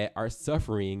is that our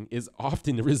suffering is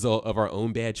often the result of our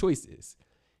own bad choices.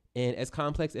 And as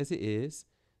complex as it is,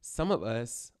 some of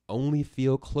us only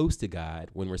feel close to God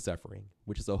when we're suffering,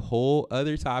 which is a whole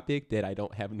other topic that I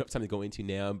don't have enough time to go into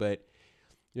now. But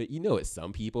you know it,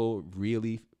 some people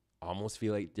really almost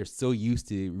feel like they're so used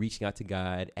to reaching out to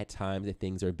God at times that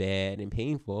things are bad and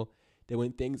painful that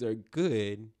when things are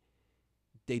good,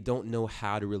 they don't know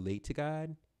how to relate to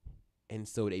God. And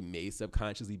so they may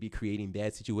subconsciously be creating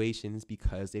bad situations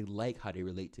because they like how they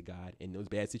relate to God in those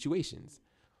bad situations.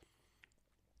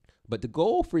 But the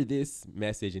goal for this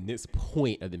message, and this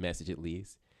point of the message at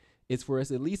least, is for us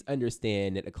to at least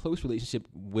understand that a close relationship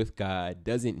with God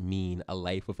doesn't mean a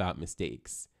life without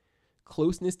mistakes.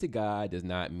 Closeness to God does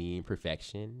not mean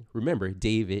perfection. Remember,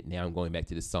 David, now I'm going back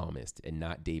to the psalmist and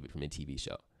not David from the TV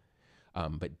show.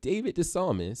 But David the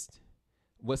psalmist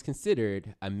was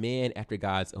considered a man after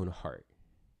God's own heart.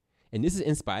 And this is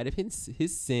in spite of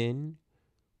his sin,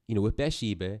 with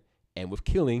Bathsheba and with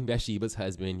killing Bathsheba's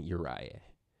husband, Uriah.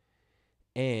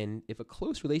 And if a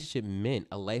close relationship meant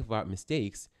a life without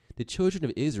mistakes, the children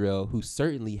of Israel, who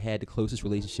certainly had the closest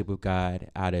relationship with God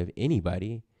out of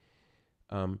anybody,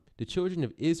 the children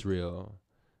of Israel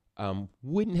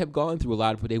wouldn't have gone through a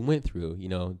lot of what they went through,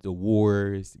 the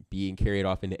wars, being carried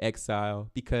off into exile,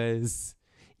 because,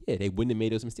 they wouldn't have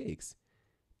made those mistakes.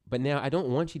 But now I don't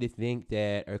want you to think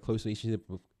that a close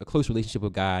relationship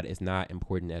with God is not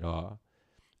important at all.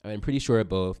 I'm pretty sure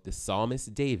both the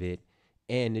psalmist David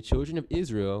and the children of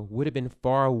Israel would have been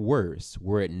far worse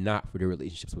were it not for their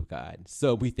relationships with God.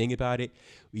 So we think about it.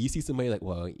 When you see somebody like,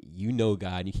 well,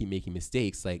 God, and you keep making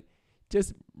mistakes, like,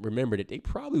 just remember that they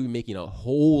probably be making a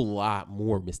whole lot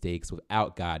more mistakes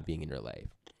without God being in their life.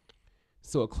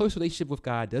 So a close relationship with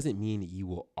God doesn't mean that you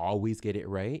will always get it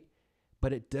right,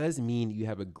 but it does mean you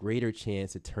have a greater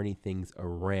chance of turning things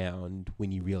around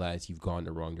when you realize you've gone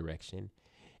the wrong direction.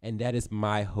 And that is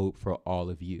my hope for all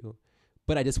of you.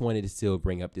 But I just wanted to still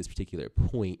bring up this particular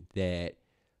point that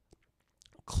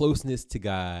closeness to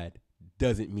God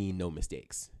doesn't mean no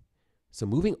mistakes. So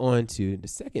moving on to the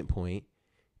second point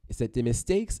is that the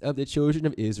mistakes of the children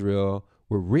of Israel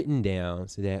were written down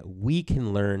so that we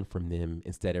can learn from them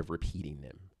instead of repeating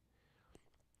them.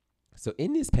 So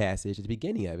in this passage, at the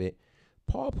beginning of it,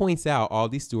 Paul points out all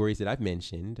these stories that I've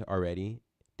mentioned already.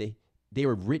 They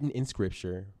were written in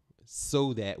scripture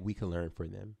so that we can learn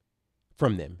from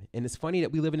them. And it's funny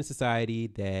that we live in a society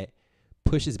that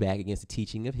pushes back against the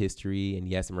teaching of history. And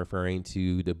yes, I'm referring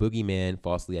to the boogeyman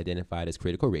falsely identified as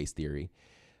critical race theory.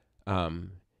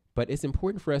 But it's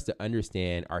important for us to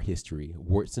understand our history,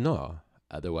 warts and all.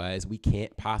 Otherwise, we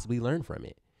can't possibly learn from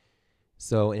it.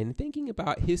 So, in thinking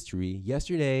about history,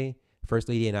 yesterday, First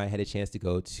Lady and I had a chance to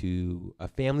go to a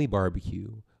family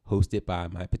barbecue hosted by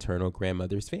my paternal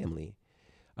grandmother's family.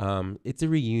 It's a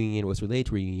reunion, was related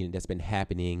to a reunion that's been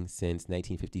happening since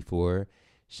 1954.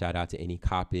 Shout out to any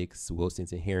Copics,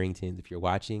 Wilsons, and Harringtons. If you're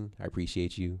watching, I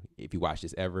appreciate you. If you watch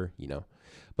this ever, you know.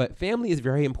 But family is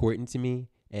very important to me.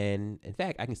 And in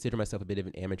fact, I consider myself a bit of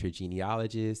an amateur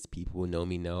genealogist. People who know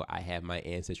me know I have my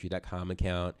Ancestry.com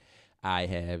account. I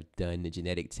have done the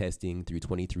genetic testing through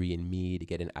 23andMe to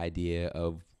get an idea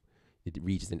of the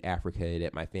regions in Africa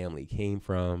that my family came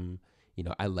from. You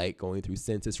know, I like going through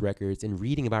census records and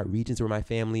reading about regions where my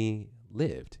family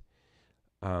lived.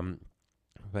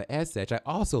 But as such, I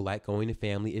also like going to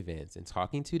family events and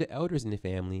talking to the elders in the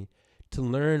family to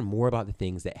learn more about the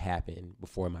things that happened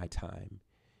before my time.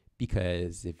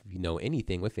 Because if you know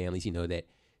anything with families, you know that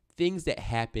things that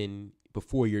happen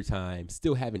before your time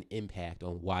still have an impact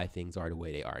on why things are the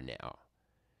way they are now.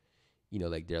 You know,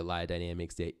 like there are a lot of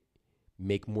dynamics that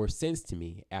make more sense to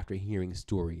me after hearing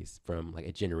stories from like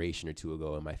a generation or two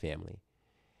ago in my family.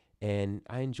 And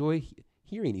I enjoy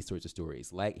hearing these sorts of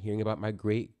stories, like hearing about my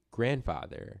great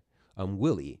grandfather,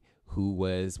 Willie, who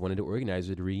was one of the organizers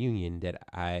of the reunion that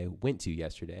I went to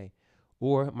yesterday,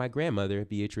 or my grandmother,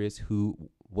 Beatrice, who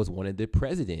was one of the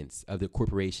presidents of the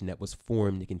corporation that was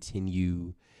formed to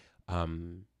continue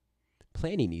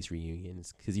planning these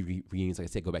reunions, because the reunions, like I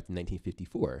said, go back to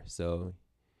 1954. So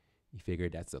you figure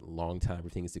that's a long time for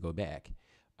things to go back.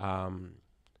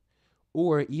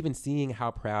 Or even seeing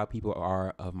how proud people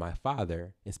are of my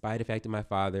father, in spite of the fact that my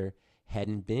father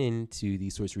hadn't been to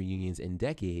these sorts of reunions in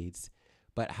decades,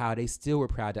 but how they still were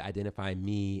proud to identify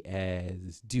me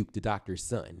as Duke, the doctor's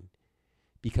son.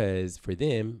 Because for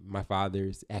them, my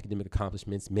father's academic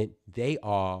accomplishments meant they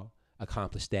all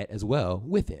accomplished that as well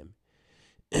with him.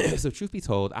 So truth be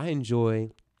told, I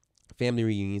enjoy family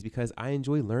reunions because I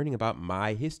enjoy learning about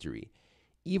my history,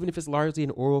 even if it's largely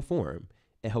in oral form.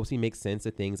 It helps me make sense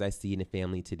of things I see in the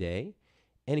family today,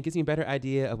 and it gives me a better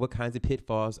idea of what kinds of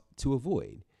pitfalls to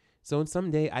avoid. So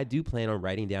someday I do plan on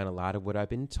writing down a lot of what I've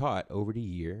been taught over the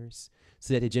years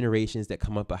so that the generations that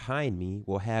come up behind me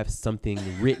will have something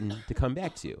written to come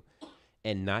back to.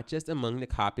 And not just among the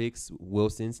Copics,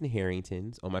 Wilsons, and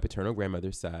Harringtons on my paternal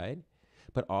grandmother's side,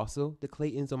 but also the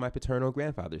Claytons on my paternal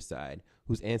grandfather's side,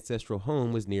 whose ancestral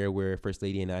home was near where First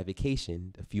Lady and I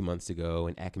vacationed a few months ago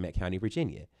in Accomack County,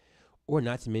 Virginia. Or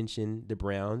not to mention the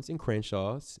Browns and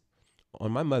Crenshaws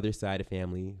on my mother's side of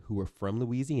family who were from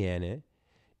Louisiana,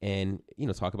 and, you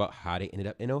know, talk about how they ended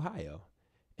up in Ohio.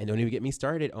 And don't even get me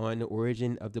started on the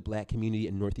origin of the black community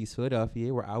in Northeast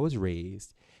Philadelphia, where I was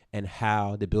raised, and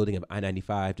how the building of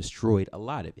I-95 destroyed a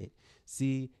lot of it.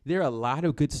 See, there are a lot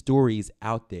of good stories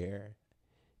out there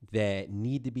that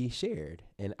need to be shared,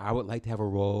 and I would like to have a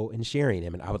role in sharing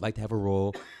them, and I would like to have a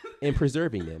role in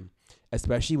preserving them,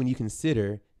 especially when you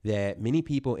consider that many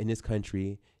people in this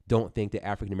country don't think that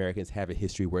African Americans have a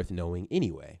history worth knowing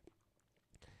anyway.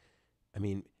 I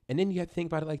mean, and then you have to think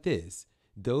about it like this.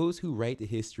 Those who write the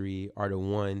history are the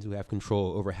ones who have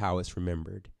control over how it's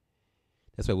remembered.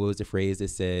 That's why, what was the phrase that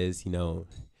says, you know,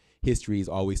 history is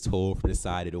always told from the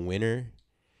side of the winner.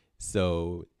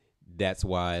 So that's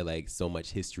why like so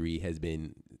much history has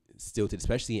been stilted,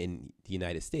 especially in the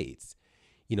United States.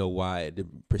 You know, why the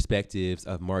perspectives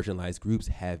of marginalized groups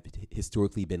have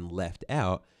historically been left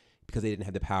out, because they didn't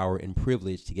have the power and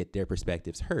privilege to get their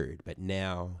perspectives heard. But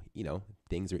now, you know,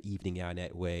 things are evening out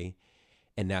that way.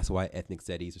 And that's why ethnic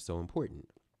studies are so important.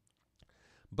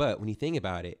 But when you think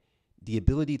about it, the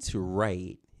ability to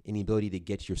write and the ability to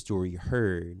get your story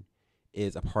heard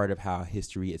is a part of how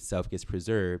history itself gets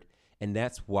preserved. And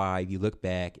that's why, if you look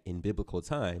back in biblical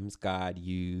times, God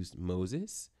used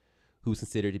Moses, who's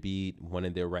considered to be one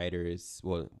of the writers,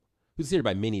 well, who's considered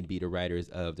by many to be the writers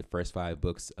of the first 5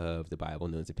 books of the Bible,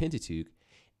 known as the Pentateuch,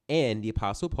 and the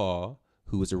Apostle Paul,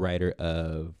 who was a writer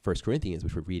of 1 Corinthians,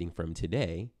 which we're reading from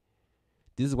today.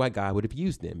 This is why God would have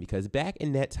used them, because back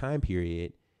in that time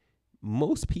period,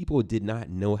 most people did not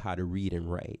know how to read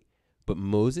and write. But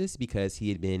Moses, because he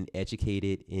had been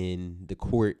educated in the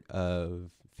court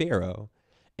of Pharaoh,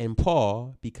 and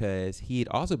Paul, because he had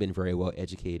also been very well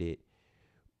educated,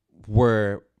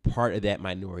 were part of that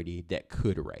minority that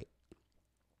could write.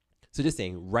 So just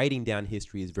saying, writing down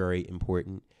history is very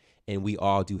important. And we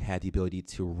all do have the ability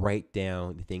to write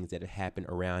down the things that have happened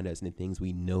around us and the things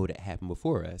we know that happened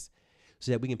before us,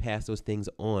 so that we can pass those things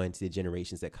on to the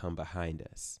generations that come behind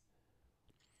us.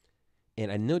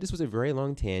 And I know this was a very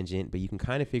long tangent, but you can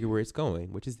kind of figure where it's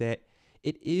going, which is that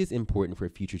it is important for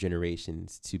future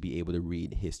generations to be able to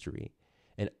read history.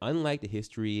 And unlike the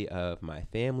history of my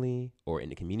family or in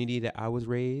the community that I was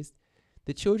raised,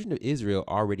 the children of Israel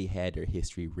already had their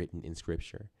history written in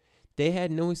scripture. They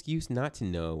had no excuse not to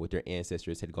know what their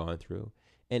ancestors had gone through.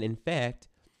 And in fact,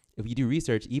 if you do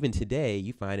research, even today,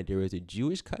 you find that there was a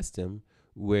Jewish custom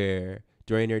where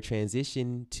during their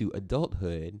transition to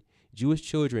adulthood, Jewish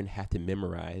children have to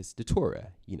memorize the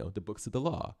Torah, the books of the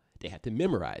law. They have to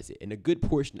memorize it. And a good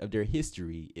portion of their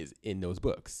history is in those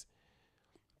books.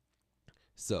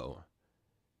 So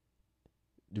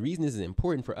the reason this is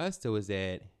important for us, though, is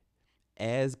that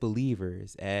as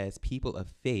believers, as people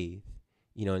of faith,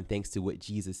 and thanks to what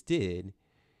Jesus did,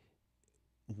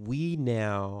 we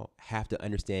now have to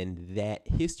understand that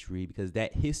history, because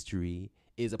that history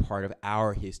is a part of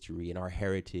our history and our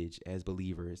heritage as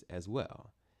believers as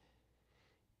well.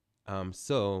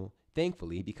 So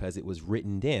thankfully, because it was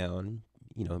written down,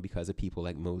 because of people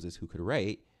like Moses who could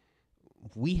write,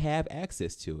 we have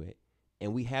access to it.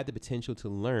 And we have the potential to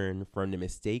learn from the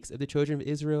mistakes of the children of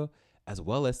Israel, as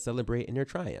well as celebrate in their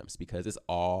triumphs, because it's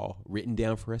all written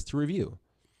down for us to review.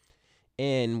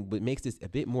 And what makes this a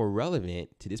bit more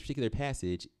relevant to this particular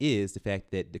passage is the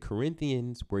fact that the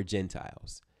Corinthians were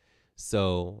Gentiles.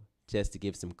 So just to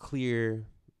give some quick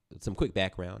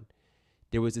background,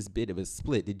 there was this bit of a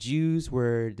split. The Jews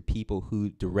were the people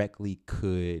who directly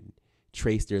could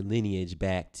trace their lineage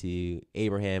back to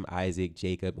Abraham, Isaac,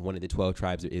 Jacob, one of the 12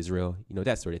 tribes of Israel,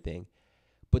 that sort of thing.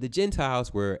 But the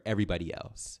Gentiles were everybody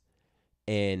else.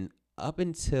 And up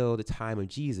until the time of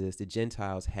Jesus, the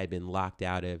Gentiles had been locked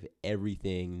out of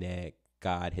everything that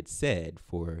God had said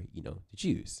for, the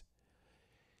Jews.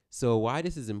 So why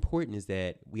this is important is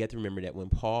that we have to remember that when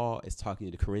Paul is talking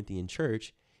to the Corinthian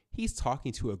church, he's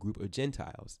talking to a group of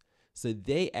Gentiles. So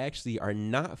they actually are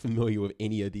not familiar with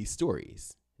any of these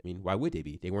stories. I mean, why would they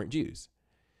be? They weren't Jews.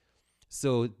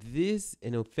 So this,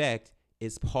 in effect,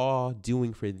 is Paul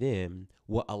doing for them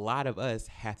what a lot of us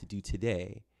have to do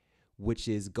today, which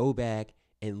is go back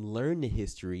and learn the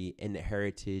history and the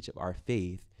heritage of our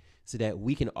faith so that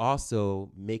we can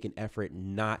also make an effort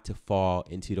not to fall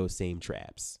into those same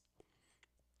traps.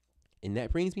 And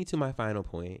that brings me to my final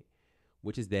point,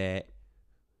 which is that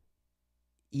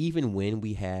even when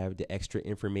we have the extra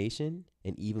information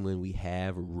and even when we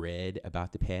have read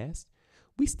about the past,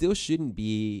 we still shouldn't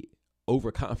be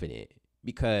overconfident,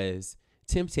 because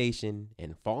temptation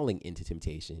and falling into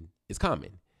temptation is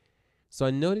common. So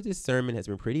I know that this sermon has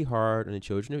been pretty hard on the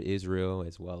children of Israel,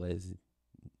 as well as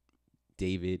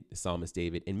David, the psalmist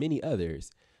David, and many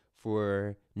others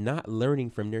for not learning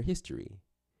from their history.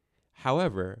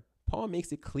 However, Paul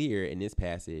makes it clear in this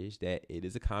passage that it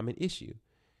is a common issue.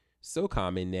 So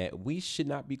common that we should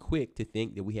not be quick to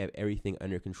think that we have everything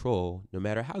under control, no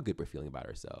matter how good we're feeling about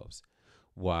ourselves.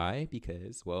 Why?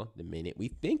 Because, the minute we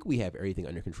think we have everything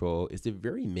under control is the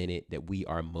very minute that we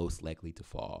are most likely to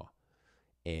fall.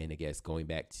 And I guess going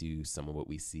back to some of what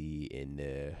we see in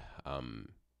the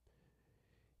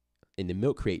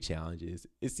milk crate challenges,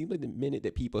 it seems like the minute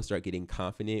that people start getting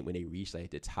confident when they reach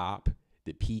like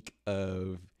the peak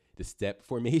of the step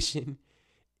formation,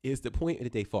 is the point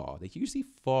that they fall. They usually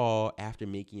fall after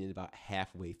making it about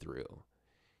halfway through.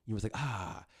 You was like,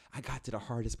 I got to the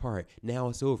hardest part. Now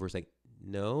it's over. It's like,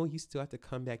 no, you still have to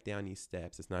come back down these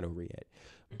steps. It's not over yet.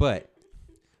 But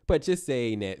just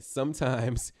saying that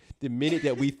sometimes the minute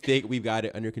that we think we've got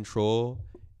it under control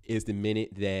is the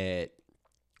minute that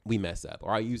we mess up.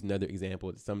 Or I'll use another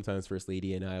example. Sometimes First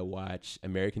Lady and I watch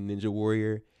American Ninja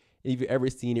Warrior. And if you've ever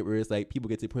seen it where it's like people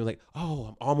get to the point like, oh,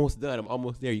 I'm almost done. I'm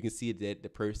almost there. You can see that the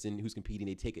person who's competing,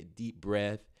 they take a deep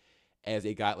breath as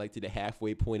they got like to the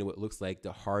halfway point of what looks like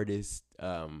the hardest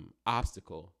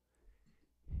obstacle.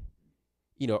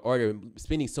 Or they're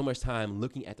spending so much time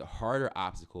looking at the harder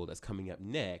obstacle that's coming up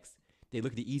next. They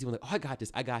look at the easy one like, oh, I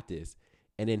got this.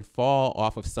 And then fall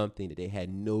off of something that they had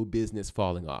no business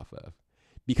falling off of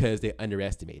because they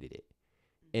underestimated it.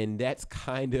 And that's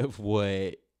kind of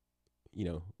what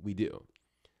we do.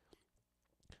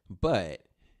 But,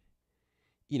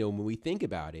 when we think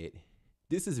about it,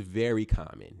 this is very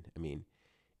common. I mean,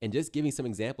 and just giving some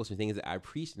examples from things that I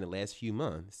preached in the last few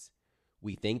months,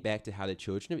 we think back to how the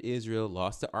children of Israel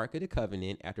lost the Ark of the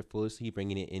Covenant after foolishly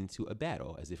bringing it into a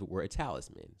battle as if it were a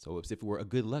talisman. So as if it were a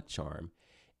good luck charm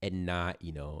and not,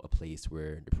 a place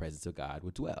where the presence of God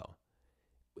would dwell.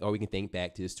 Or we can think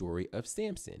back to the story of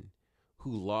Samson,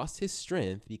 who lost his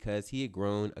strength because he had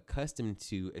grown accustomed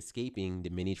to escaping the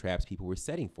many traps people were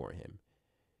setting for him.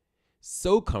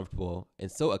 So comfortable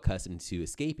and so accustomed to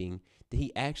escaping that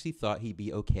he actually thought he'd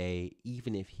be okay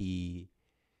even if he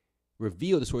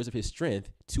reveal the source of his strength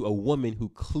to a woman who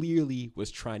clearly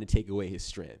was trying to take away his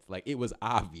strength. Like, it was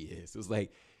obvious. It was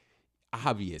like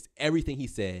obvious. Everything he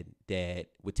said that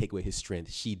would take away his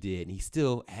strength, she did. And he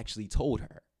still actually told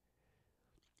her.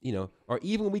 Or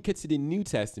even when we get to the New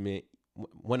Testament,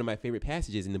 one of my favorite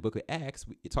passages in the book of Acts,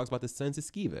 it talks about the sons of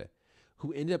Sceva,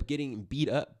 who ended up getting beat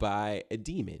up by a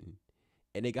demon.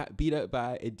 And they got beat up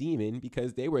by a demon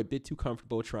because they were a bit too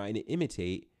comfortable trying to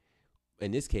imitate,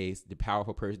 in this case, the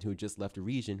powerful person who just left the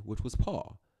region, which was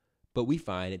Paul. But we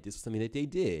find that this was something that they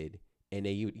did. And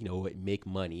they, would make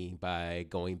money by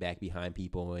going back behind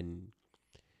people and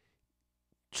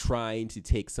trying to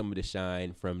take some of the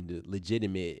shine from the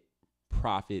legitimate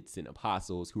prophets and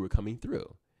apostles who were coming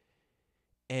through.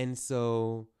 And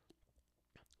so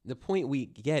the point we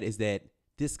get is that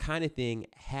this kind of thing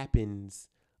happens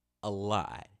a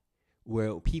lot,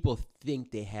 where people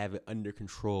think they have it under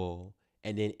control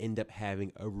and then end up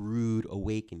having a rude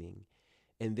awakening.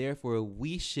 And therefore,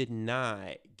 we should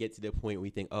not get to the point where we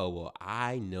think, oh, well,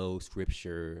 I know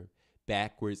scripture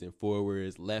backwards and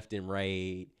forwards, left and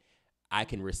right. I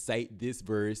can recite this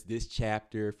verse, this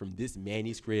chapter from this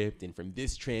manuscript and from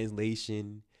this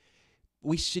translation.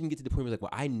 We shouldn't get to the point where, like,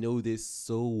 well, I know this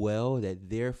so well that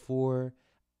therefore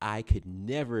I could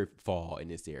never fall in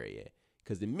this area.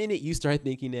 Because the minute you start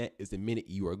thinking that is the minute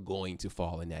you are going to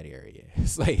fall in that area.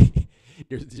 It's like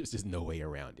there's just no way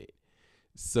around it.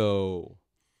 So,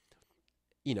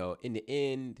 in the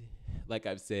end, like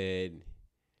I've said,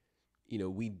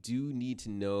 we do need to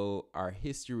know our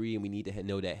history, and we need to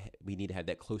know that we need to have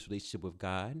that close relationship with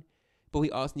God. But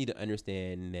we also need to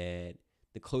understand that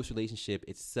the close relationship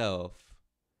itself,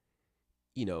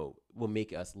 will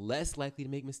make us less likely to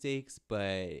make mistakes,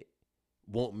 but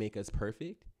won't make us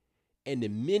perfect. And the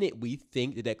minute we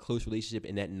think that close relationship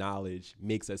and that knowledge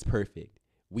makes us perfect,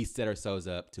 we set ourselves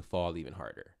up to fall even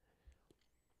harder.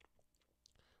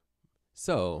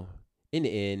 So, in the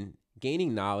end,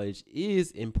 gaining knowledge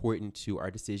is important to our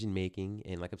decision making.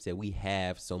 And like I've said, we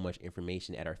have so much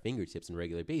information at our fingertips on a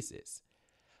regular basis.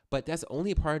 But that's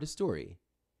only a part of the story.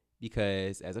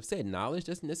 Because, as I've said, knowledge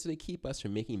doesn't necessarily keep us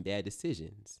from making bad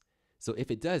decisions. So if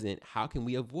it doesn't, how can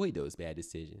we avoid those bad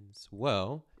decisions?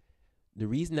 Well, the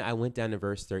reason that I went down to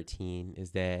verse 13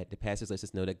 is that the passage lets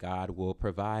us know that God will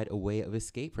provide a way of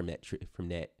escape from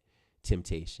that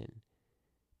temptation.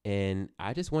 And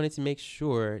I just wanted to make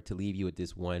sure to leave you with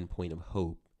this one point of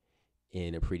hope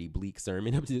in a pretty bleak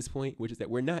sermon up to this point, which is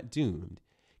that we're not doomed.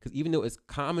 Because even though it's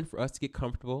common for us to get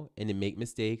comfortable and to make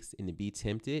mistakes and to be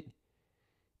tempted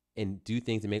and do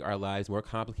things that make our lives more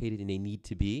complicated than they need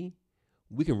to be,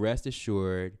 we can rest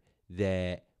assured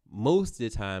that most of the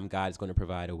time God is going to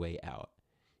provide a way out.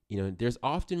 There's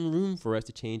often room for us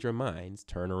to change our minds,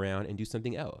 turn around, and do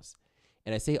something else.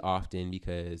 And I say often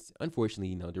because,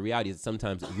 unfortunately, the reality is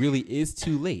sometimes it really is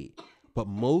too late. But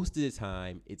most of the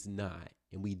time, it's not.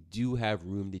 And we do have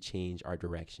room to change our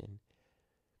direction.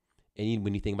 And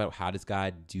when you think about how does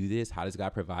God do this? How does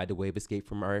God provide the way of escape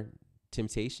from our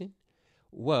temptation?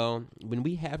 Well, when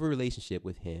we have a relationship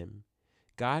with him,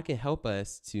 God can help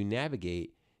us to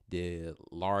navigate the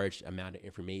large amount of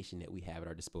information that we have at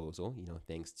our disposal,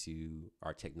 thanks to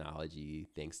our technology,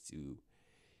 thanks to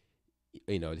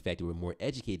the fact that we're more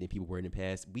educated than people were in the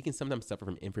past. We can sometimes suffer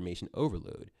from information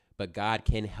overload, but God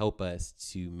can help us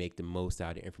to make the most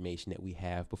out of the information that we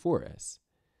have before us.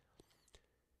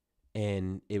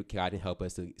 And God can help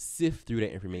us to sift through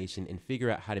that information and figure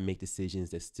out how to make decisions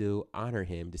that still honor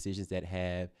him, decisions that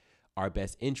have our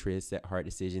best interests at heart,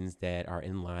 decisions that are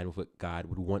in line with what God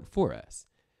would want for us.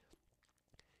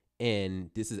 And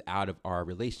this is out of our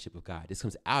relationship with God. This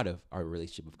comes out of our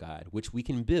relationship with God, which we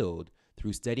can build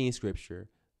through studying scripture,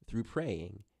 through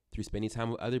praying, through spending time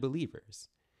with other believers.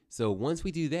 So once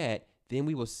we do that, then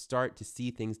we will start to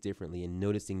see things differently and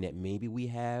noticing that maybe we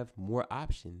have more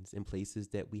options in places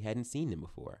that we hadn't seen them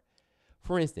before.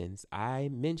 For instance, I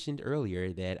mentioned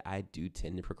earlier that I do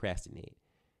tend to procrastinate.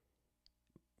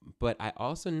 But I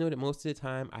also know that most of the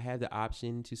time I have the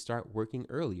option to start working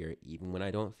earlier, even when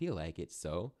I don't feel like it.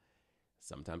 So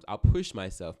sometimes I'll push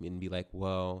myself and be like,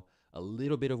 well, a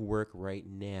little bit of work right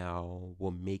now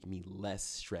will make me less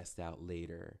stressed out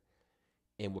later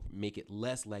and will make it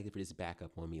less likely for this to back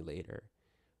up on me later.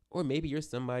 Or maybe you're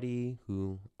somebody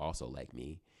who, also like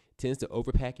me, tends to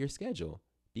overpack your schedule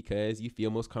because you feel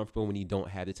most comfortable when you don't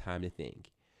have the time to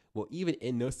think. Well, even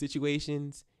in those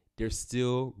situations, there's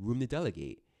still room to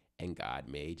delegate. And God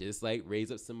may just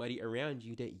raise up somebody around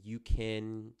you that you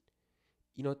can,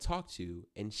 talk to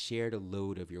and share the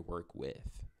load of your work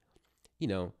with.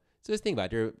 So just think about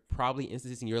it. There are probably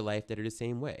instances in your life that are the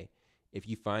same way. If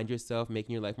you find yourself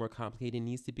making your life more complicated than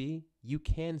it needs to be, you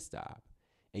can stop.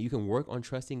 And you can work on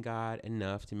trusting God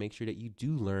enough to make sure that you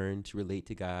do learn to relate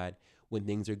to God when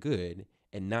things are good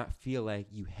and not feel like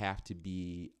you have to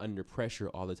be under pressure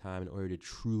all the time in order to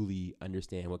truly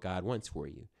understand what God wants for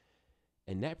you.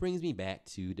 And that brings me back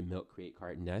to the milk crate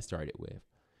carton that I started with.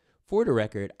 For the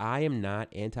record, I am not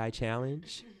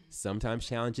anti-challenge. Sometimes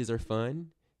challenges are fun.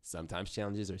 Sometimes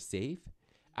challenges are safe.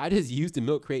 I just use the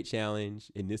milk crate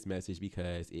challenge in this message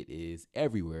because it is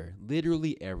everywhere,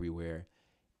 literally everywhere.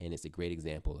 And it's a great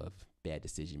example of bad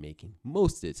decision making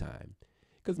most of the time.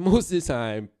 Because most of the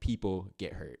time, people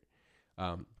get hurt.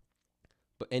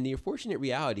 And the unfortunate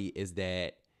reality is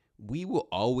that we will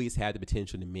always have the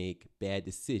potential to make bad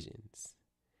decisions.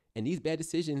 And these bad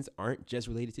decisions aren't just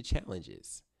related to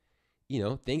challenges.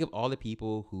 Think of all the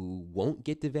people who won't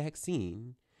get the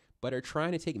vaccine, but are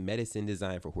trying to take medicine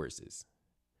designed for horses.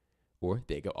 Or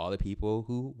think of all the people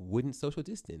who wouldn't social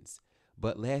distance,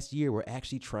 but last year were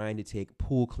actually trying to take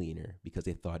pool cleaner because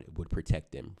they thought it would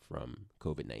protect them from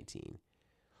COVID-19.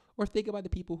 Or think about the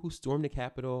people who stormed the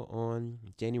Capitol on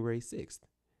January 6th.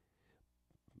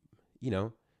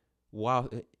 While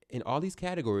in all these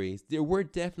categories, there were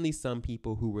definitely some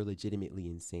people who were legitimately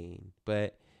insane,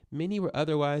 but many were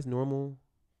otherwise normal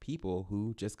people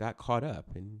who just got caught up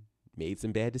and made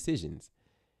some bad decisions.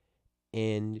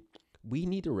 And we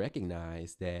need to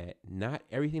recognize that not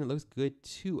everything that looks good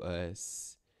to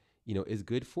us, is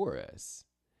good for us.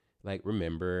 Like,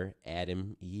 remember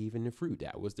Adam, Eve, and the fruit.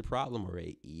 That was the problem,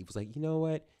 right? Eve was like, you know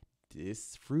what?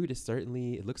 This fruit is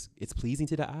certainly, it's pleasing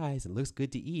to the eyes. It looks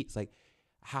good to eat. It's like,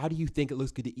 how do you think it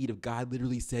looks good to eat if God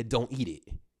literally said, don't eat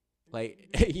it?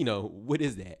 Like, what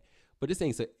is that? But just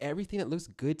saying, so everything that looks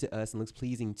good to us and looks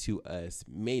pleasing to us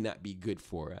may not be good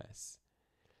for us.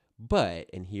 But,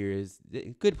 and here's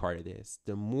the good part of this,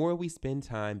 the more we spend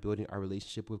time building our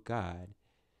relationship with God,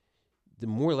 the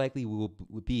more likely we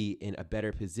will be in a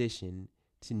better position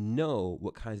to know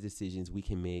what kinds of decisions we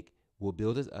can make will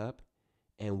build us up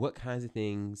and what kinds of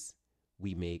things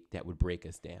we make that would break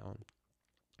us down.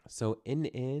 So in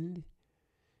the end,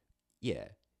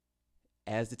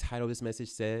 as the title of this message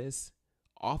says,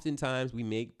 oftentimes we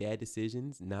make bad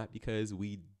decisions not because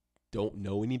we don't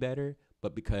know any better,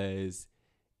 but because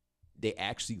they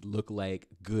actually look like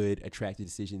good, attractive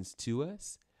decisions to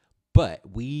us. But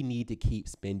we need to keep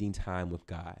spending time with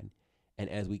God. And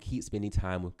as we keep spending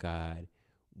time with God,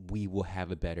 we will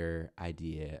have a better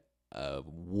idea of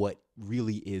what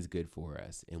really is good for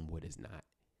us and what is not.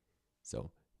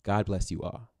 So God bless you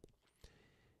all.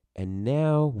 And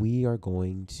now we are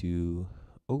going to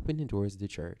open the doors of the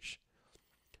church.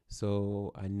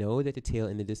 So I know that the tail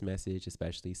end of this message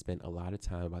especially spent a lot of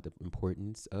time about the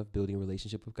importance of building a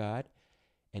relationship with God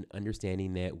and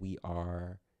understanding that we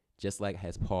are, just like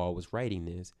as Paul was writing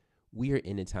this, we are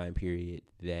in a time period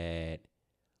that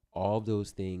all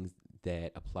those things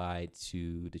that applied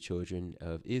to the children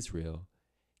of Israel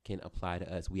can apply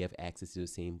to us. We have access to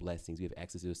those same blessings. We have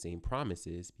access to those same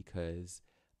promises because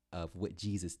of what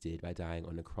Jesus did by dying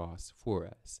on the cross for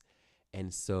us.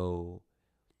 And so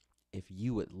if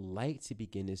you would like to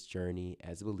begin this journey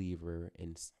as a believer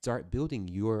and start building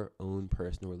your own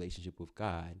personal relationship with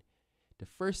God, the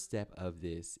first step of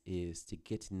this is to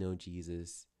get to know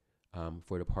Jesus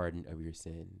for the pardon of your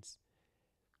sins.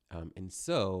 And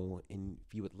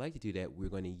if you would like to do that, we're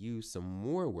going to use some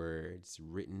more words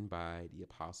written by the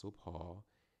Apostle Paul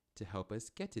to help us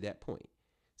get to that point.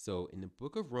 So in the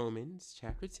book of Romans,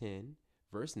 chapter 10,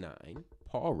 verse 9,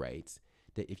 Paul writes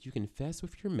that if you confess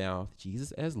with your mouth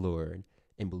Jesus as Lord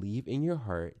and believe in your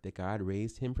heart that God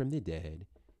raised him from the dead,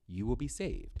 you will be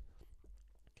saved.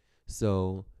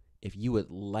 So if you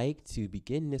would like to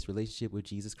begin this relationship with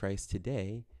Jesus Christ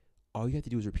today, all you have to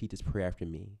do is repeat this prayer after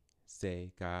me.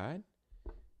 Say, God,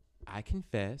 I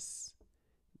confess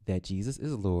that Jesus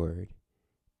is Lord,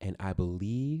 and I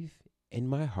believe in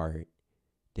my heart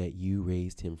that you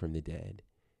raised him from the dead.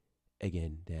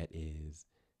 Again, that is,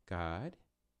 God,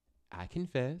 I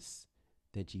confess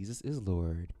that Jesus is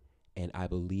Lord, and I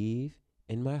believe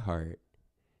in my heart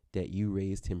that you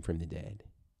raised him from the dead.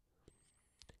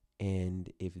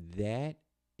 And if that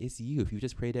is you, if you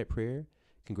just prayed that prayer,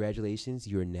 congratulations,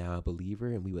 you're now a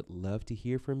believer, and we would love to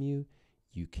hear from you.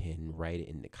 You can write it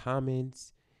in the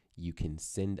comments. You can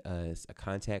send us a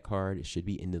contact card. It should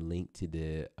be in the link to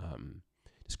the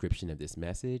description of this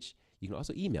message. You can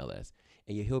also email us,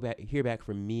 and you'll hear back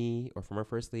from me or from our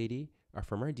First Lady or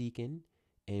from our deacon,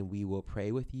 and we will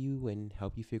pray with you and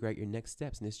help you figure out your next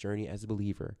steps in this journey as a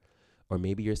believer. Or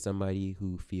maybe you're somebody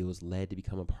who feels led to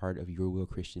become a part of Your Will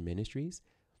Christian Ministries.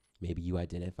 Maybe you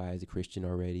identify as a Christian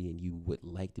already and you would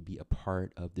like to be a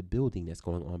part of the building that's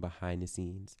going on behind the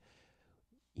scenes.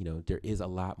 There is a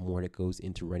lot more that goes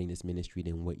into running this ministry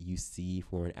than what you see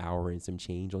for an hour and some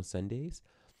change on Sundays.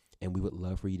 And we would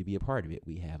love for you to be a part of it.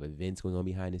 We have events going on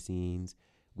behind the scenes.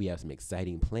 We have some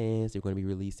exciting plans they're going to be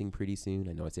releasing pretty soon.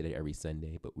 I know I say that every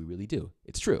Sunday, but we really do.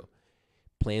 It's true.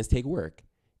 Plans take work.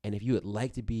 And if you would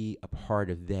like to be a part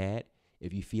of that,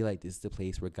 if you feel like this is the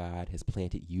place where God has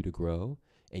planted you to grow,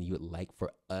 and you would like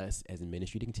for us as a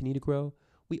ministry to continue to grow,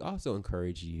 we also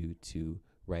encourage you to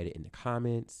write it in the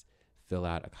comments, fill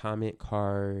out a comment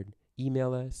card,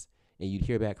 email us, and you'd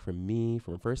hear back from me,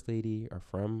 from First Lady, or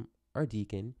from our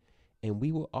deacon. And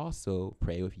we will also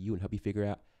pray with you and help you figure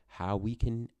out how we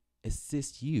can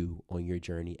assist you on your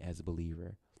journey as a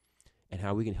believer, and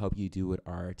how we can help you do what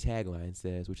our tagline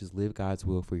says, which is live God's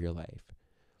will for your life.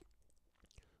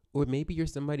 Or maybe you're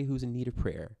somebody who's in need of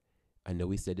prayer. I know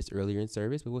we said this earlier in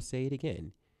service, but we'll say it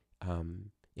again.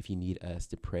 If you need us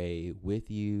to pray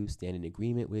with you, stand in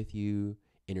agreement with you,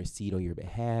 intercede on your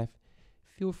behalf,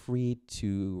 feel free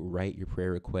to write your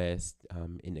prayer request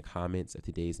in the comments of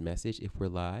today's message if we're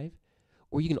live.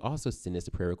 Or you can also send us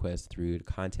a prayer request through the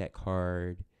contact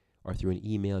card or through an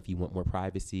email if you want more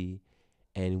privacy.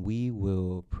 And we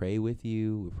will pray with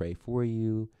you, we'll pray for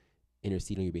you,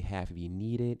 intercede on your behalf if you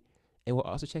need it. And we'll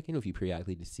also check in with you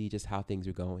periodically to see just how things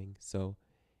are going. So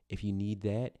if you need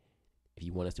that, if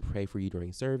you want us to pray for you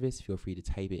during service, feel free to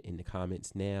type it in the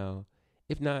comments now.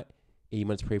 If not, and you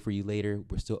want us to pray for you later,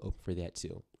 we're still open for that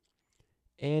too.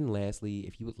 And lastly,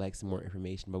 if you would like some more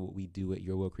information about what we do at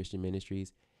Your Will Christian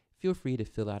Ministries, feel free to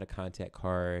fill out a contact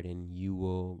card and you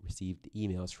will receive the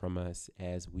emails from us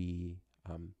as we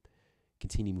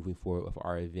continue moving forward with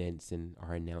our events and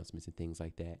our announcements and things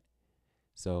like that.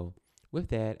 So with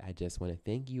that, I just want to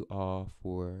thank you all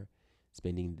for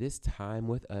spending this time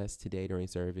with us today during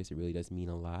service. It really does mean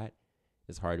a lot.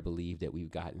 It's hard to believe that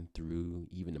we've gotten through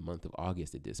even the month of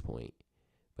August at this point.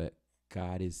 But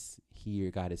God is here,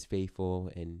 God is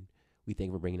faithful, and we thank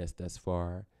Him for bringing us thus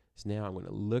far. So now I'm going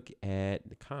to look at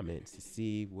the comments to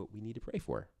see what we need to pray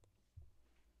for.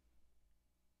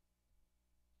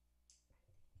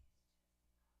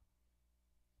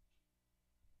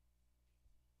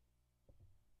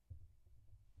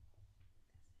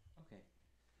 Okay.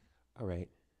 All right.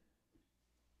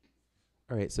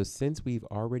 All right. So since we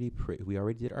already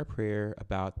did our prayer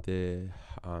about the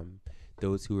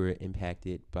those who were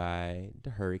impacted by the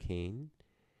hurricane,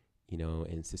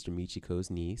 and Sister Michiko's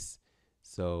niece.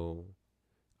 So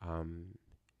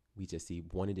we just see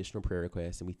one additional prayer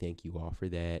request, and we thank you all for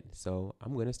that. So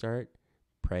I'm going to start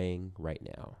praying right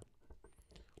now.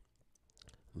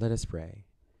 Let us pray.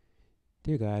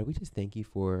 Dear God, we just thank you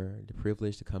for the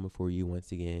privilege to come before you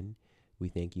once again. We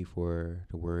thank you for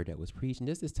the word that was preached and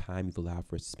just this time you've allowed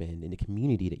for us to spend in the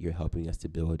community that you're helping us to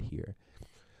build here,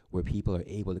 where people are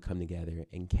able to come together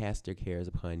and cast their cares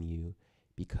upon you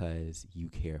because you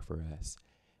care for us.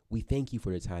 We thank you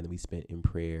for the time that we spent in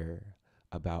prayer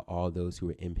about all those who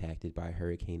were impacted by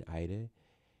Hurricane Ida.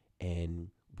 And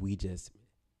we just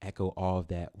echo all of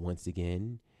that once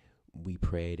again. We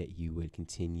pray that you would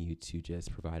continue to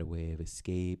just provide a way of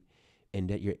escape and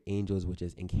that your angels would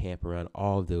just encamp around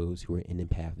all those who are in the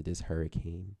path of this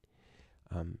hurricane.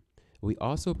 We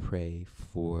also pray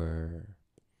for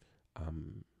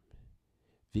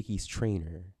Vicky's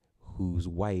trainer, whose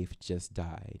wife just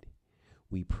died.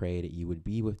 We pray that you would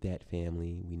be with that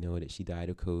family. We know that she died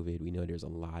of COVID. We know there's a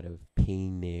lot of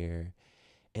pain there.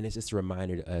 And it's just a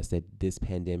reminder to us that this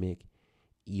pandemic,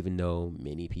 even though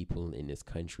many people in this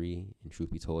country, and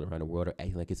truth be told around the world, are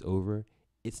acting like it's over,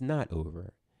 it's not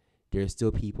over. There are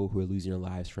still people who are losing their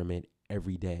lives from it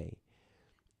every day.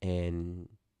 And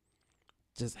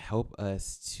just help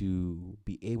us to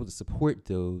be able to support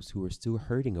those who are still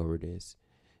hurting over this,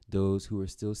 those who are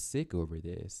still sick over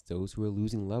this, those who are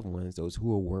losing loved ones, those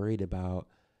who are worried about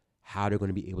how they're going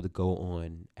to be able to go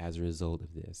on as a result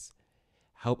of this.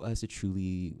 Help us to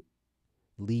truly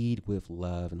lead with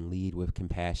love and lead with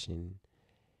compassion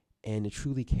and to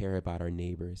truly care about our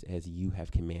neighbors as you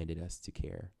have commanded us to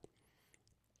care.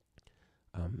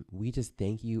 We just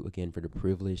thank you again for the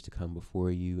privilege to come before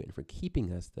you and for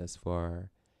keeping us thus far.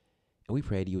 And we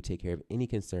pray that you will take care of any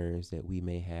concerns that we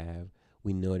may have.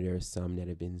 We know there are some that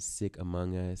have been sick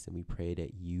among us, and we pray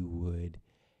that you would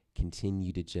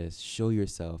continue to just show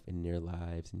yourself in their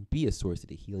lives and be a source of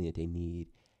the healing that they need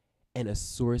and a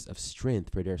source of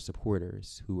strength for their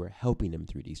supporters who are helping them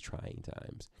through these trying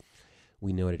times.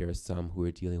 We know that there are some who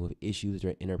are dealing with issues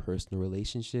with their interpersonal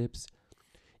relationships,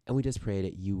 and we just pray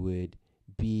that you would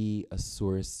be a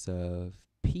source of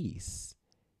peace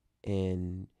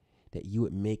and that you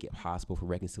would make it possible for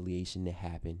reconciliation to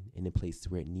happen in the places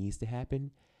where it needs to happen,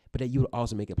 but that you would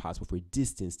also make it possible for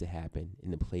distance to happen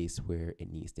in the place where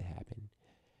it needs to happen.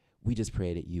 We just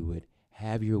pray that you would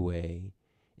have your way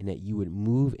and that you would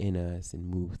move in us and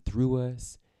move through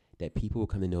us, that people will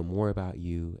come to know more about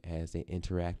you as they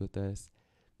interact with us.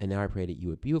 And now I pray that you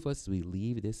would be with us as we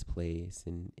leave this place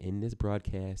and in this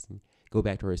broadcast and go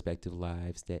back to our respective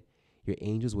lives, that your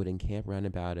angels would encamp round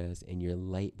about us and your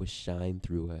light would shine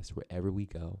through us wherever we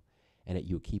go, and that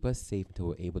you would keep us safe until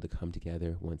we're able to come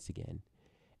together once again.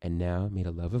 And now may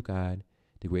the love of God,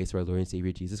 the grace of our Lord and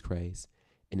Savior Jesus Christ,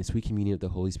 and the sweet communion of the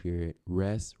Holy Spirit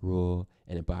rest, rule,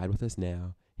 and abide with us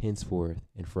now, henceforth,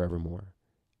 and forevermore.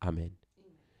 Amen.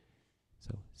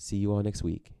 So see you all next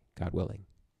week, God willing.